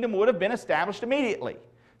earthly kingdom would have been established immediately.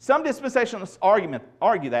 Some dispensationalists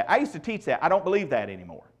argue that. I used to teach that. I don't believe that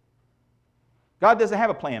anymore. God doesn't have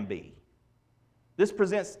a plan B. This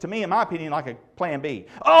presents, to me, in my opinion, like a plan B.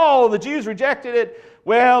 Oh, the Jews rejected it.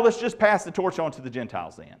 Well, let's just pass the torch on to the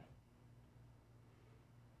Gentiles then.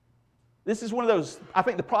 This is one of those, I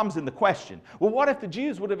think the problem's in the question. Well, what if the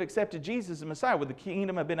Jews would have accepted Jesus as Messiah? Would the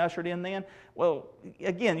kingdom have been ushered in then? Well,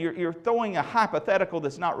 again, you're throwing a hypothetical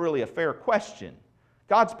that's not really a fair question.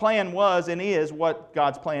 God's plan was and is what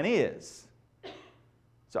God's plan is.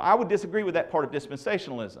 So I would disagree with that part of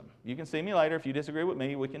dispensationalism. You can see me later. If you disagree with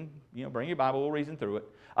me, we can bring your Bible, we'll reason through it.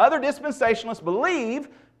 Other dispensationalists believe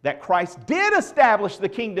that Christ did establish the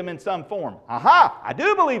kingdom in some form. Aha! I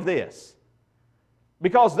do believe this.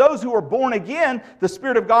 Because those who are born again, the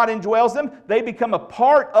Spirit of God indwells them. They become a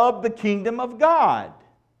part of the kingdom of God.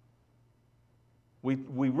 We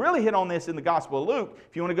really hit on this in the Gospel of Luke.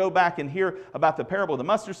 If you want to go back and hear about the parable of the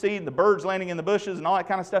mustard seed and the birds landing in the bushes and all that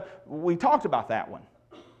kind of stuff, we talked about that one.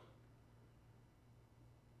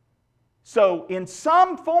 So in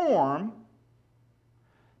some form,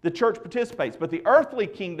 the church participates, but the earthly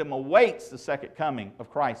kingdom awaits the second coming of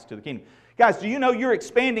Christ to the kingdom. Guys, do you know you're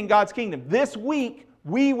expanding God's kingdom? This week,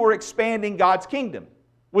 we were expanding God's kingdom.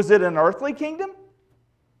 Was it an earthly kingdom?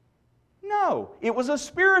 No, it was a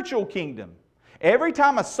spiritual kingdom. Every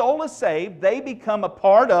time a soul is saved, they become a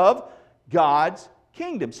part of God's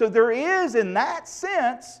kingdom. So there is, in that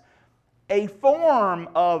sense, a form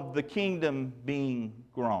of the kingdom being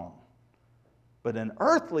grown. But an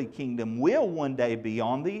earthly kingdom will one day be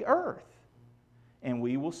on the earth. And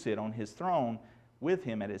we will sit on His throne with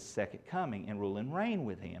Him at His second coming and rule and reign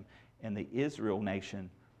with Him. And the Israel nation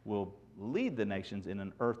will lead the nations in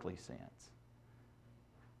an earthly sense.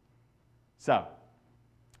 So,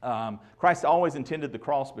 Christ always intended the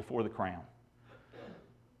cross before the crown.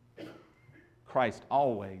 Christ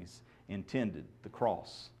always intended the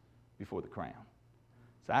cross before the crown.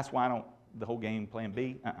 So that's why the whole game plan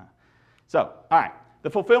B. So, all right, the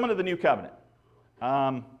fulfillment of the new covenant.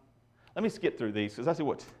 Let me skip through these because I see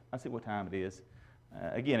what time it is.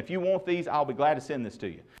 Again, if you want these, I'll be glad to send this to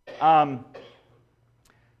you.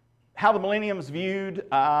 How the millennium is viewed,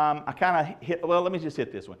 I kind of hit, well, let me just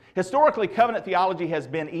hit this one. Historically, covenant theology has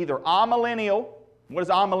been either amillennial. What does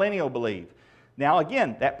amillennial believe? Now,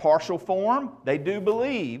 again, that partial form, they do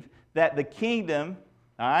believe that the kingdom,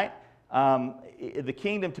 all right, the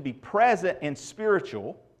kingdom to be present and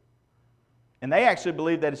spiritual, and they actually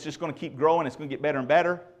believe that it's just going to keep growing, it's going to get better and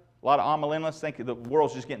better. A lot of amillennialists think the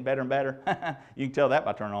world's just getting better and better. You can tell that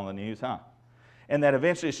by turning on the news, huh? And that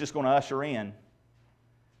eventually it's just going to usher in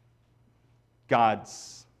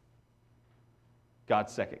God's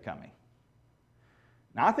second coming.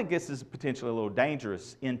 Now, I think this is potentially a little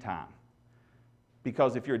dangerous in time.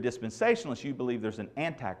 Because if you're a dispensationalist, you believe there's an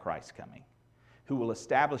antichrist coming who will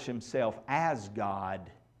establish himself as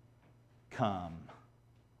God come.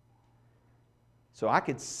 So I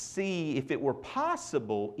could see, if it were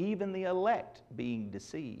possible, even the elect being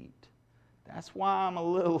deceived. That's why I'm a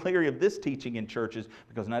little leery of this teaching in churches,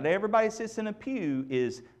 because not everybody who sits in a pew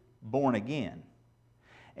is born again.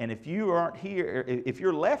 And if you aren't here, if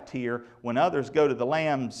you're left here when others go to the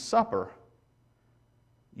Lamb's Supper,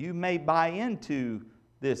 you may buy into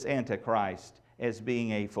this Antichrist as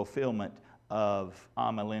being a fulfillment of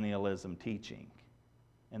amillennialism teaching,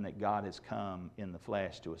 and that God has come in the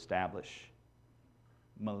flesh to establish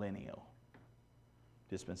millennial.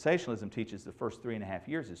 Dispensationalism teaches the first 3.5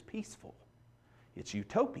 years is peaceful. It's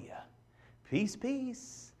utopia. Peace,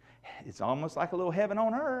 peace. It's almost like a little heaven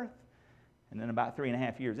on earth. And then about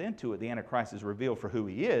 3.5 years into it, the Antichrist is revealed for who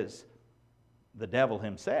he is, the devil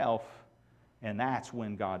himself, and that's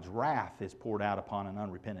when God's wrath is poured out upon an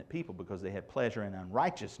unrepentant people because they had pleasure in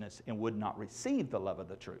unrighteousness and would not receive the love of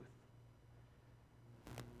the truth.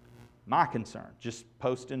 My concern, just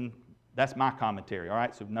posting, that's my commentary, all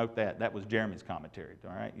right? So note that. That was Jeremy's commentary,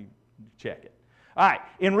 all right? You check it. All right,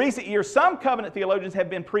 in recent years, some covenant theologians have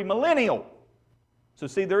been premillennial. So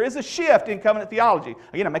see, there is a shift in covenant theology.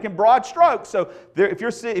 Again, I'm making broad strokes. So if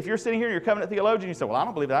you're sitting here and you're a covenant theologian, you say, well, I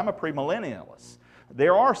don't believe that. I'm a premillennialist.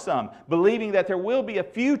 There are some believing that there will be a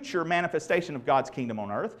future manifestation of God's kingdom on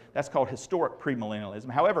earth. That's called historic premillennialism.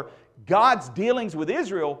 However, God's dealings with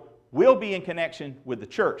Israel will be in connection with the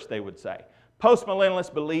church, they would say.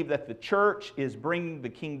 Postmillennialists believe that the church is bringing the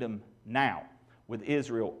kingdom now, with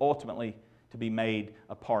Israel ultimately to be made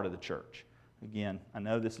a part of the church. Again, I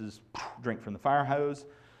know this is drink from the fire hose.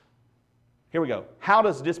 Here we go. How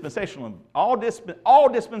does dispensationalism? All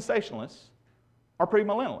dispensationalists are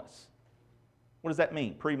premillennialists. What does that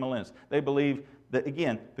mean, premillennialists? They believe that,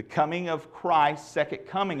 again, the coming of Christ, second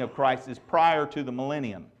coming of Christ, is prior to the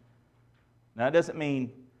millennium. Now, that doesn't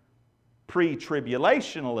mean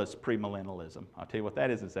pre-tribulationalist premillennialism. I'll tell you what that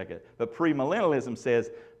is in a second. But premillennialism says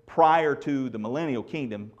prior to the millennial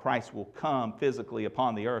kingdom, Christ will come physically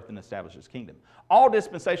upon the earth and establish His kingdom. All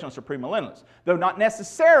dispensationalists are premillennialists, though not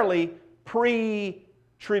necessarily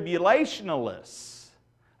pre-tribulationalists.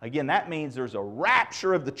 Again, that means there's a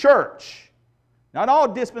rapture of the church. Not all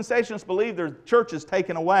dispensationalists believe their church is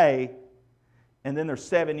taken away and then there's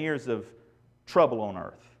 7 years of trouble on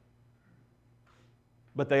earth.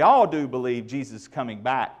 But they all do believe Jesus is coming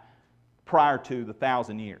back prior to the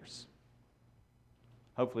 1,000 years.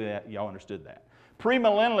 Hopefully y'all understood that.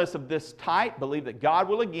 Premillennialists of this type believe that God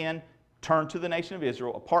will again turn to the nation of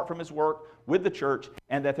Israel apart from His work with the church,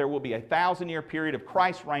 and that there will be a 1,000-year period of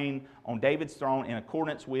Christ's reign on David's throne in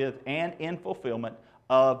accordance with and in fulfillment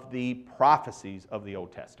of the prophecies of the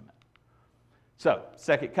Old Testament. So,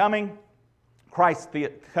 second coming,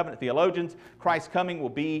 covenant theologians, Christ's coming will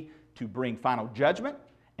be to bring final judgment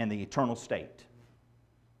and the eternal state.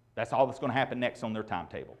 That's all that's going to happen next on their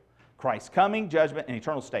timetable. Christ's coming, judgment, and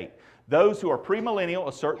eternal state. Those who are premillennial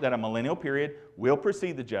assert that a millennial period will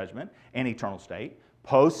precede the judgment and eternal state.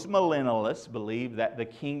 Postmillennialists believe that the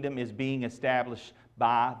kingdom is being established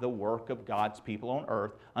by the work of God's people on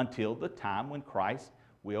earth until the time when Christ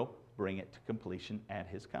will bring it to completion at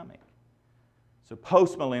His coming. So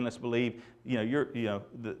postmillennialists believe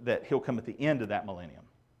that He'll come at the end of that millennium,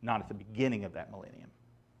 not at the beginning of that millennium.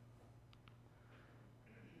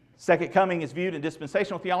 Second coming is viewed in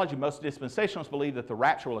dispensational theology. Most dispensationalists believe that the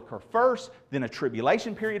rapture will occur first, then a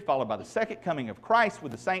tribulation period followed by the second coming of Christ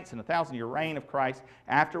with the saints and a 1,000-year reign of Christ,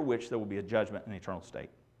 after which there will be a judgment and eternal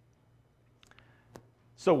state.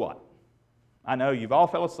 So what? I know you've all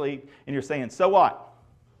fell asleep and you're saying, so what?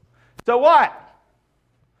 So what?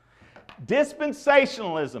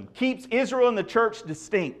 Dispensationalism keeps Israel and the church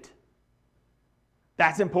distinct.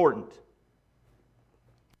 That's important.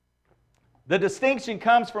 The distinction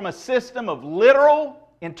comes from a system of literal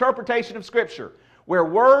interpretation of Scripture, where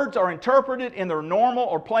words are interpreted in their normal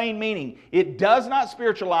or plain meaning. It does not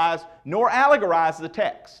spiritualize nor allegorize the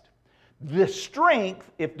text. The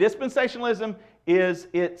strength, if dispensationalism is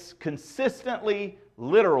its consistently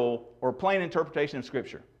literal or plain interpretation of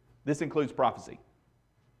Scripture. This includes prophecy.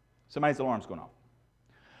 Somebody's alarm's going off.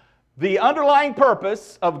 The underlying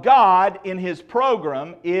purpose of God in His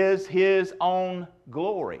program is His own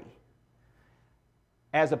glory,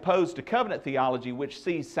 as opposed to covenant theology, which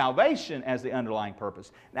sees salvation as the underlying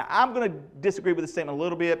purpose. Now, I'm going to disagree with this statement a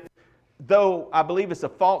little bit, though I believe it's a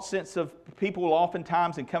false sense of people will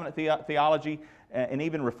oftentimes in covenant theology and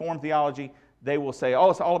even Reformed theology, they will say,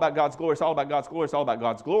 oh, it's all about God's glory, it's all about God's glory, it's all about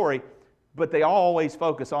God's glory, but they always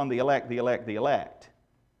focus on the elect, the elect, the elect,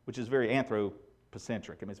 which is very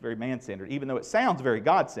anthropocentric. I mean, it's very man-centered, even though it sounds very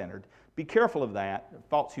God-centered. Be careful of that,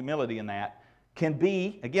 false humility in that. Can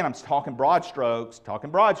be, again, I'm talking broad strokes,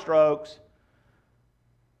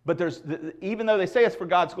 but even though they say it's for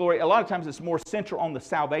God's glory, a lot of times it's more central on the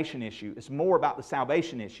salvation issue. It's more about the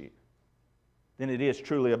salvation issue than it is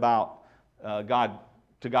truly about God,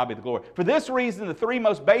 to God be the glory. For this reason, the three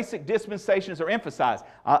most basic dispensations are emphasized.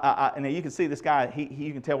 And you can see this guy,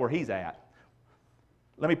 you can tell where he's at.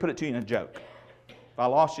 Let me put it to you in a joke. If I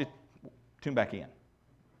lost you, tune back in.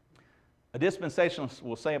 A dispensationalist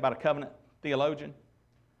will say about a covenant theologian,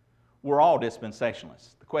 we're all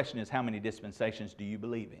dispensationalists. The question is, how many dispensations do you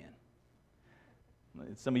believe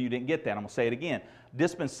in? Some of you didn't get that. I'm going to say it again.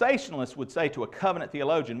 Dispensationalists would say to a covenant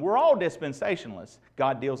theologian, we're all dispensationalists.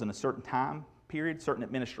 God deals in a certain time period, certain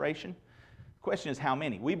administration. The question is, how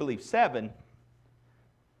many? We believe 7.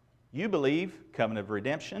 You believe covenant of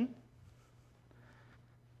redemption,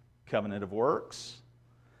 covenant of works,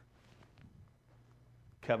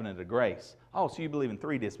 covenant of grace. Oh, so you believe in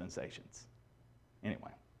 3 dispensations.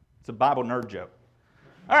 Anyway, it's a Bible nerd joke.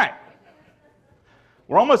 All right.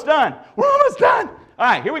 We're almost done. All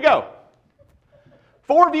right, here we go.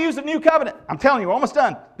 4 views of New Covenant. I'm telling you, we're almost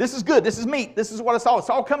done. This is good. This is meat. This is what it's all.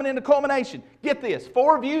 It's all coming into culmination. Get this.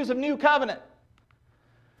 4 views of New Covenant.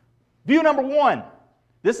 View number 1.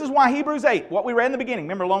 This is why Hebrews 8, what we read in the beginning.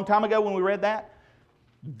 Remember a long time ago when we read that?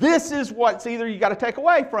 This is what's either you got to take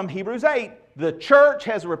away from Hebrews 8. The church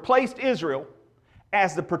has replaced Israel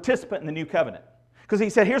as the participant in the new covenant. Because he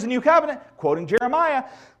said, here's a new covenant, quoting Jeremiah,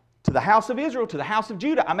 to the house of Israel, to the house of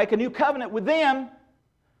Judah. I make a new covenant with them.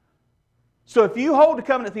 So if you hold to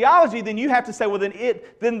covenant theology, then you have to say, well,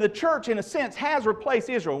 then the church, in a sense, has replaced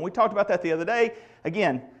Israel. And we talked about that the other day.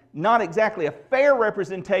 Again, not exactly a fair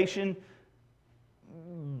representation,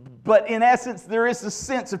 but in essence, there is a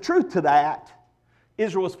sense of truth to that.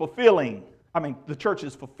 Israel is fulfilling, the church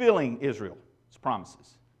is fulfilling Israel's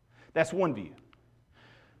promises. That's one view.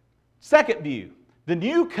 Second view, the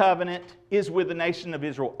new covenant is with the nation of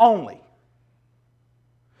Israel only.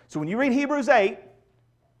 So when you read Hebrews 8,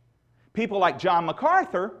 people like John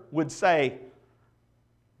MacArthur would say,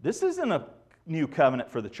 this isn't a new covenant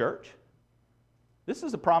for the church. This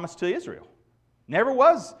is a promise to Israel. Never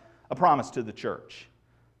was a promise to the church.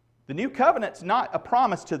 The new covenant's not a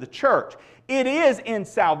promise to the church. It is in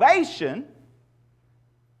salvation,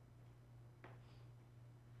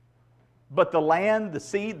 but the land, the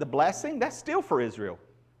seed, the blessing, that's still for Israel.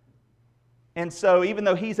 And so even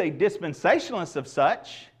though he's a dispensationalist of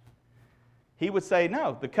such, he would say,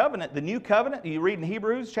 no, the covenant, the new covenant, you read in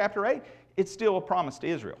Hebrews chapter 8, it's still a promise to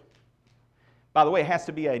Israel. By the way, there has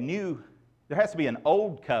to be an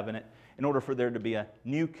old covenant in order for there to be a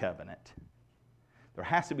new covenant. There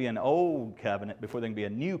has to be an old covenant before there can be a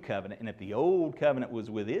new covenant. And if the old covenant was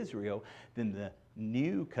with Israel, then the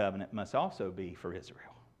new covenant must also be for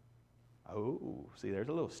Israel. Oh, see, there's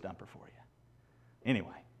a little stumper for you.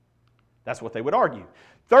 Anyway, that's what they would argue.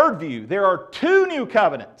 Third view, there are two new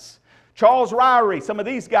covenants. Charles Ryrie, some of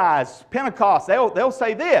these guys, Pentecost, they'll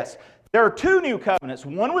say this. There are two new covenants,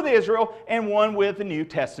 one with Israel and one with the New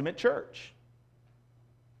Testament church.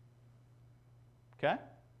 Okay?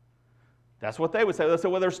 That's what they would say. They'll say,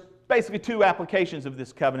 well, there's basically two applications of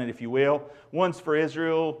this covenant, if you will. One's for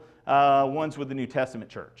Israel, one's with the New Testament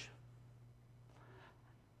church.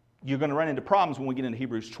 You're going to run into problems when we get into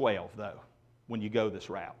Hebrews 12, though, when you go this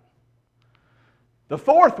route. The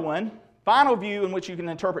fourth one, final view in which you can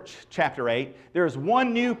interpret chapter 8, there is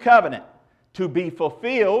one new covenant to be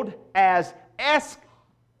fulfilled as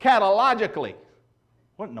eschatologically.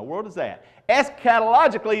 What in the world is that?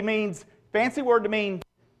 Eschatologically means, fancy word to mean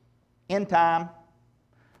end time.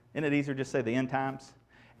 Isn't it easier to just say the end times?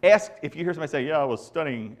 If you hear somebody say, yeah, I was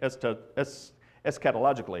studying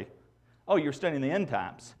eschatologically. Oh, you're studying the end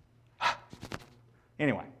times.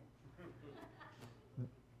 Anyway.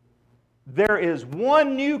 There is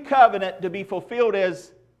one new covenant to be fulfilled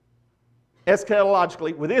as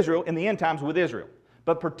eschatologically with Israel, in the end times with Israel.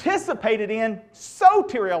 But participated in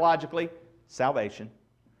soteriologically, salvation.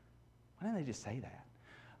 Why didn't they just say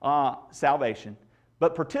that? Salvation.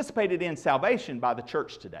 But participated in salvation by the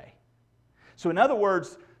church today. So in other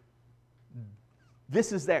words,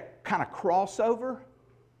 this is that kind of crossover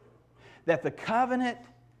that the covenant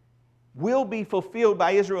will be fulfilled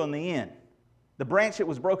by Israel in the end. The branch that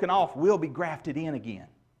was broken off will be grafted in again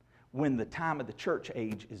when the time of the church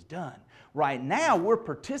age is done. Right now, we're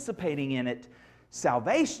participating in it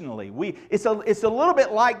salvationally. It's a little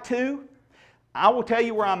bit like two. I will tell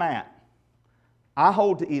you where I'm at. I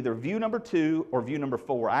hold to either view number 2 or view number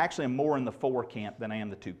 4. I actually am more in the 4 camp than I am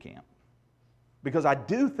the 2 camp. Because I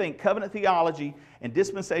do think covenant theology and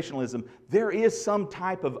dispensationalism, there is some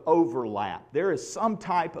type of overlap. There is some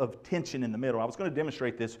type of tension in the middle. I was going to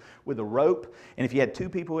demonstrate this with a rope. And if you had 2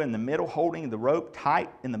 people in the middle holding the rope tight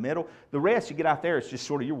in the middle, the rest you get out there, it's just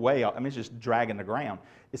sort of your way out. It's just dragging the ground.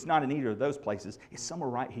 It's not in either of those places. It's somewhere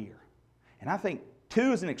right here. And I think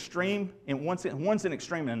 2 is an extreme in one sense. One's an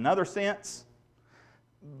extreme in another sense.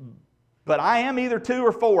 But I am either 2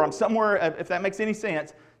 or 4. I'm somewhere, if that makes any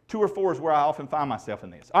sense. 2 or 4 is where I often find myself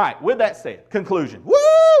in this. All right, with that said, conclusion.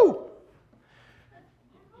 Woo!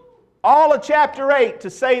 All of chapter 8 to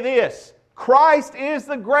say this. Christ is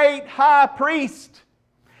the great high priest.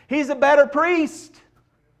 He's a better priest.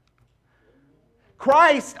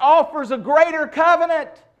 Christ offers a greater covenant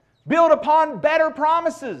built upon better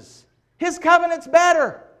promises. His covenant's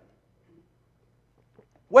better.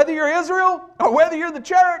 Whether you're Israel or whether you're the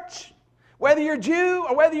church, whether you're Jew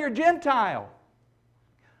or whether you're Gentile.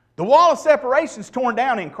 The wall of separation is torn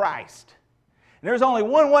down in Christ. And there's only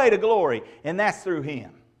one way to glory, and that's through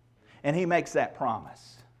Him. And He makes that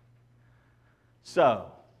promise.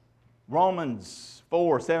 So, Romans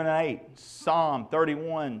 4, 7 and 8, Psalm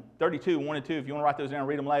 31, 32, 1 and 2, if you want to write those down,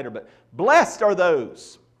 read them later. But blessed are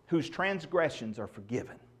those whose transgressions are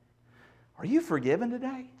forgiven. Are you forgiven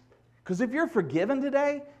today? Because if you're forgiven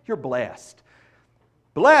today, you're blessed.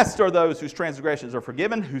 Blessed are those whose transgressions are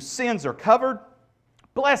forgiven, whose sins are covered.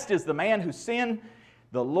 Blessed is the man whose sin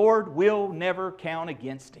the Lord will never count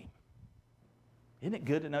against him. Isn't it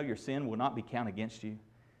good to know your sin will not be counted against you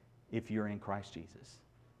if you're in Christ Jesus?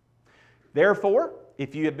 Therefore,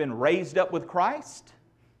 if you have been raised up with Christ,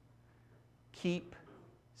 keep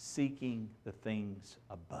seeking the things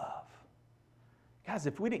above. Guys,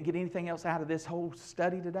 if we didn't get anything else out of this whole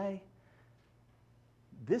study today,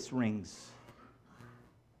 this rings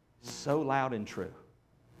so loud and true.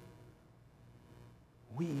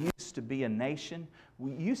 We used to be a nation,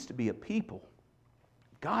 we used to be a people,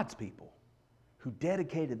 God's people, who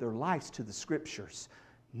dedicated their lives to the Scriptures,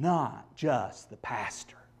 not just the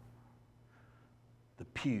pastor, the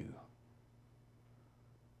pew,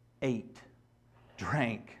 ate,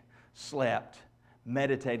 drank, slept,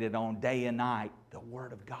 meditated on day and night the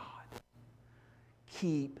Word of God.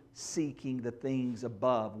 Keep seeking the things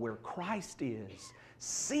above where Christ is,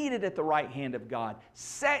 seated at the right hand of God.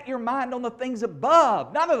 Set your mind on the things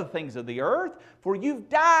above, not on the things of the earth, for you've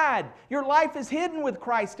died. Your life is hidden with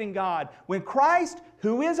Christ in God. When Christ,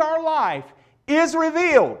 who is our life, is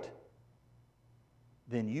revealed,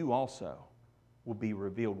 then you also will be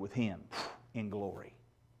revealed with Him in glory.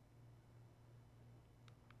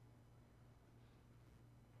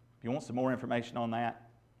 If you want some more information on that,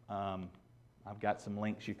 I've got some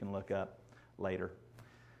links you can look up later.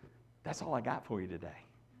 That's all I got for you today.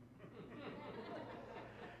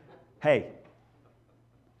 Hey,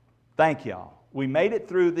 thank y'all. We made it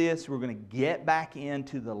through this. We're going to get back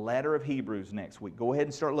into the letter of Hebrews next week. Go ahead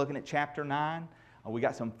and start looking at chapter 9. We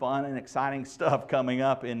got some fun and exciting stuff coming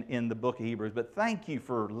up in the book of Hebrews. But thank you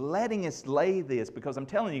for letting us lay this, because I'm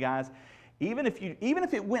telling you guys, even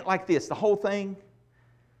if it went like this, the whole thing,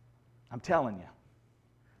 I'm telling you,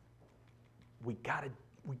 we got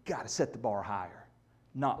to set the bar higher,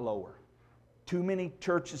 not lower. Too many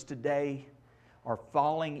churches today are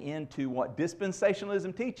falling into what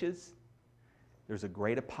dispensationalism teaches. There's a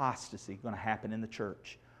great apostasy going to happen in the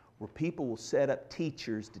church where people will set up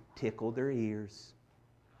teachers to tickle their ears.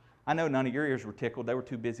 I know none of your ears were tickled. They were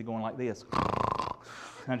too busy going like this.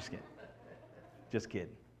 I'm just kidding. Just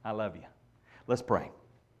kidding. I love you. Let's pray.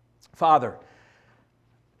 Father,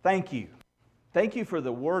 thank you. Thank you for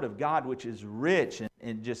the Word of God, which is rich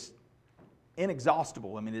and just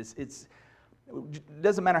inexhaustible. I mean, it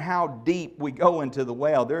doesn't matter how deep we go into the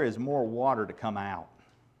well, there is more water to come out.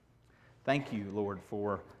 Thank you, Lord,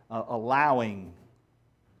 for allowing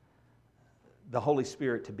the Holy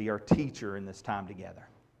Spirit to be our teacher in this time together.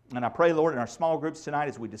 And I pray, Lord, in our small groups tonight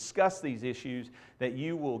as we discuss these issues, that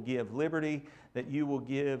you will give liberty, that you will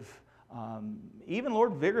give even,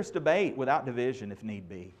 Lord, vigorous debate without division if need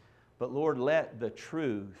be. But Lord, let the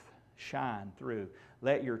truth shine through.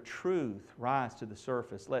 Let your truth rise to the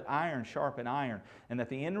surface. Let iron sharpen iron. And that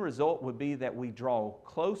the end result would be that we draw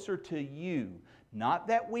closer to you, not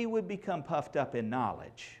that we would become puffed up in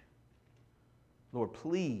knowledge. Lord,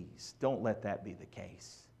 please don't let that be the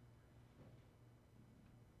case.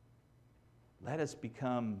 Let us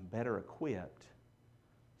become better equipped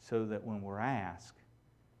so that when we're asked,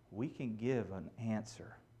 we can give an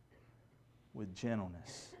answer with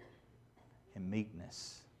gentleness and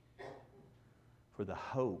meekness for the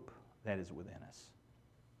hope that is within us.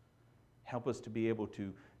 Help us to be able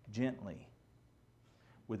to gently,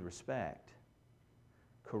 with respect,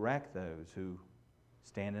 correct those who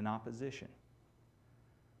stand in opposition.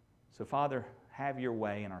 So, Father, have your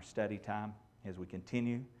way in our study time as we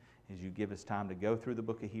continue, as you give us time to go through the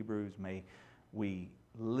book of Hebrews. May we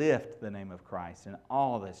lift the name of Christ in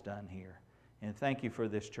all that's done here. And thank you for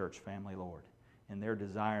this church family, Lord, and their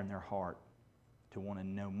desire in their heart to want to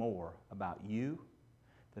know more about you,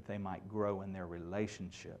 that they might grow in their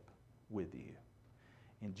relationship with you.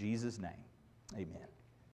 In Jesus' name, amen.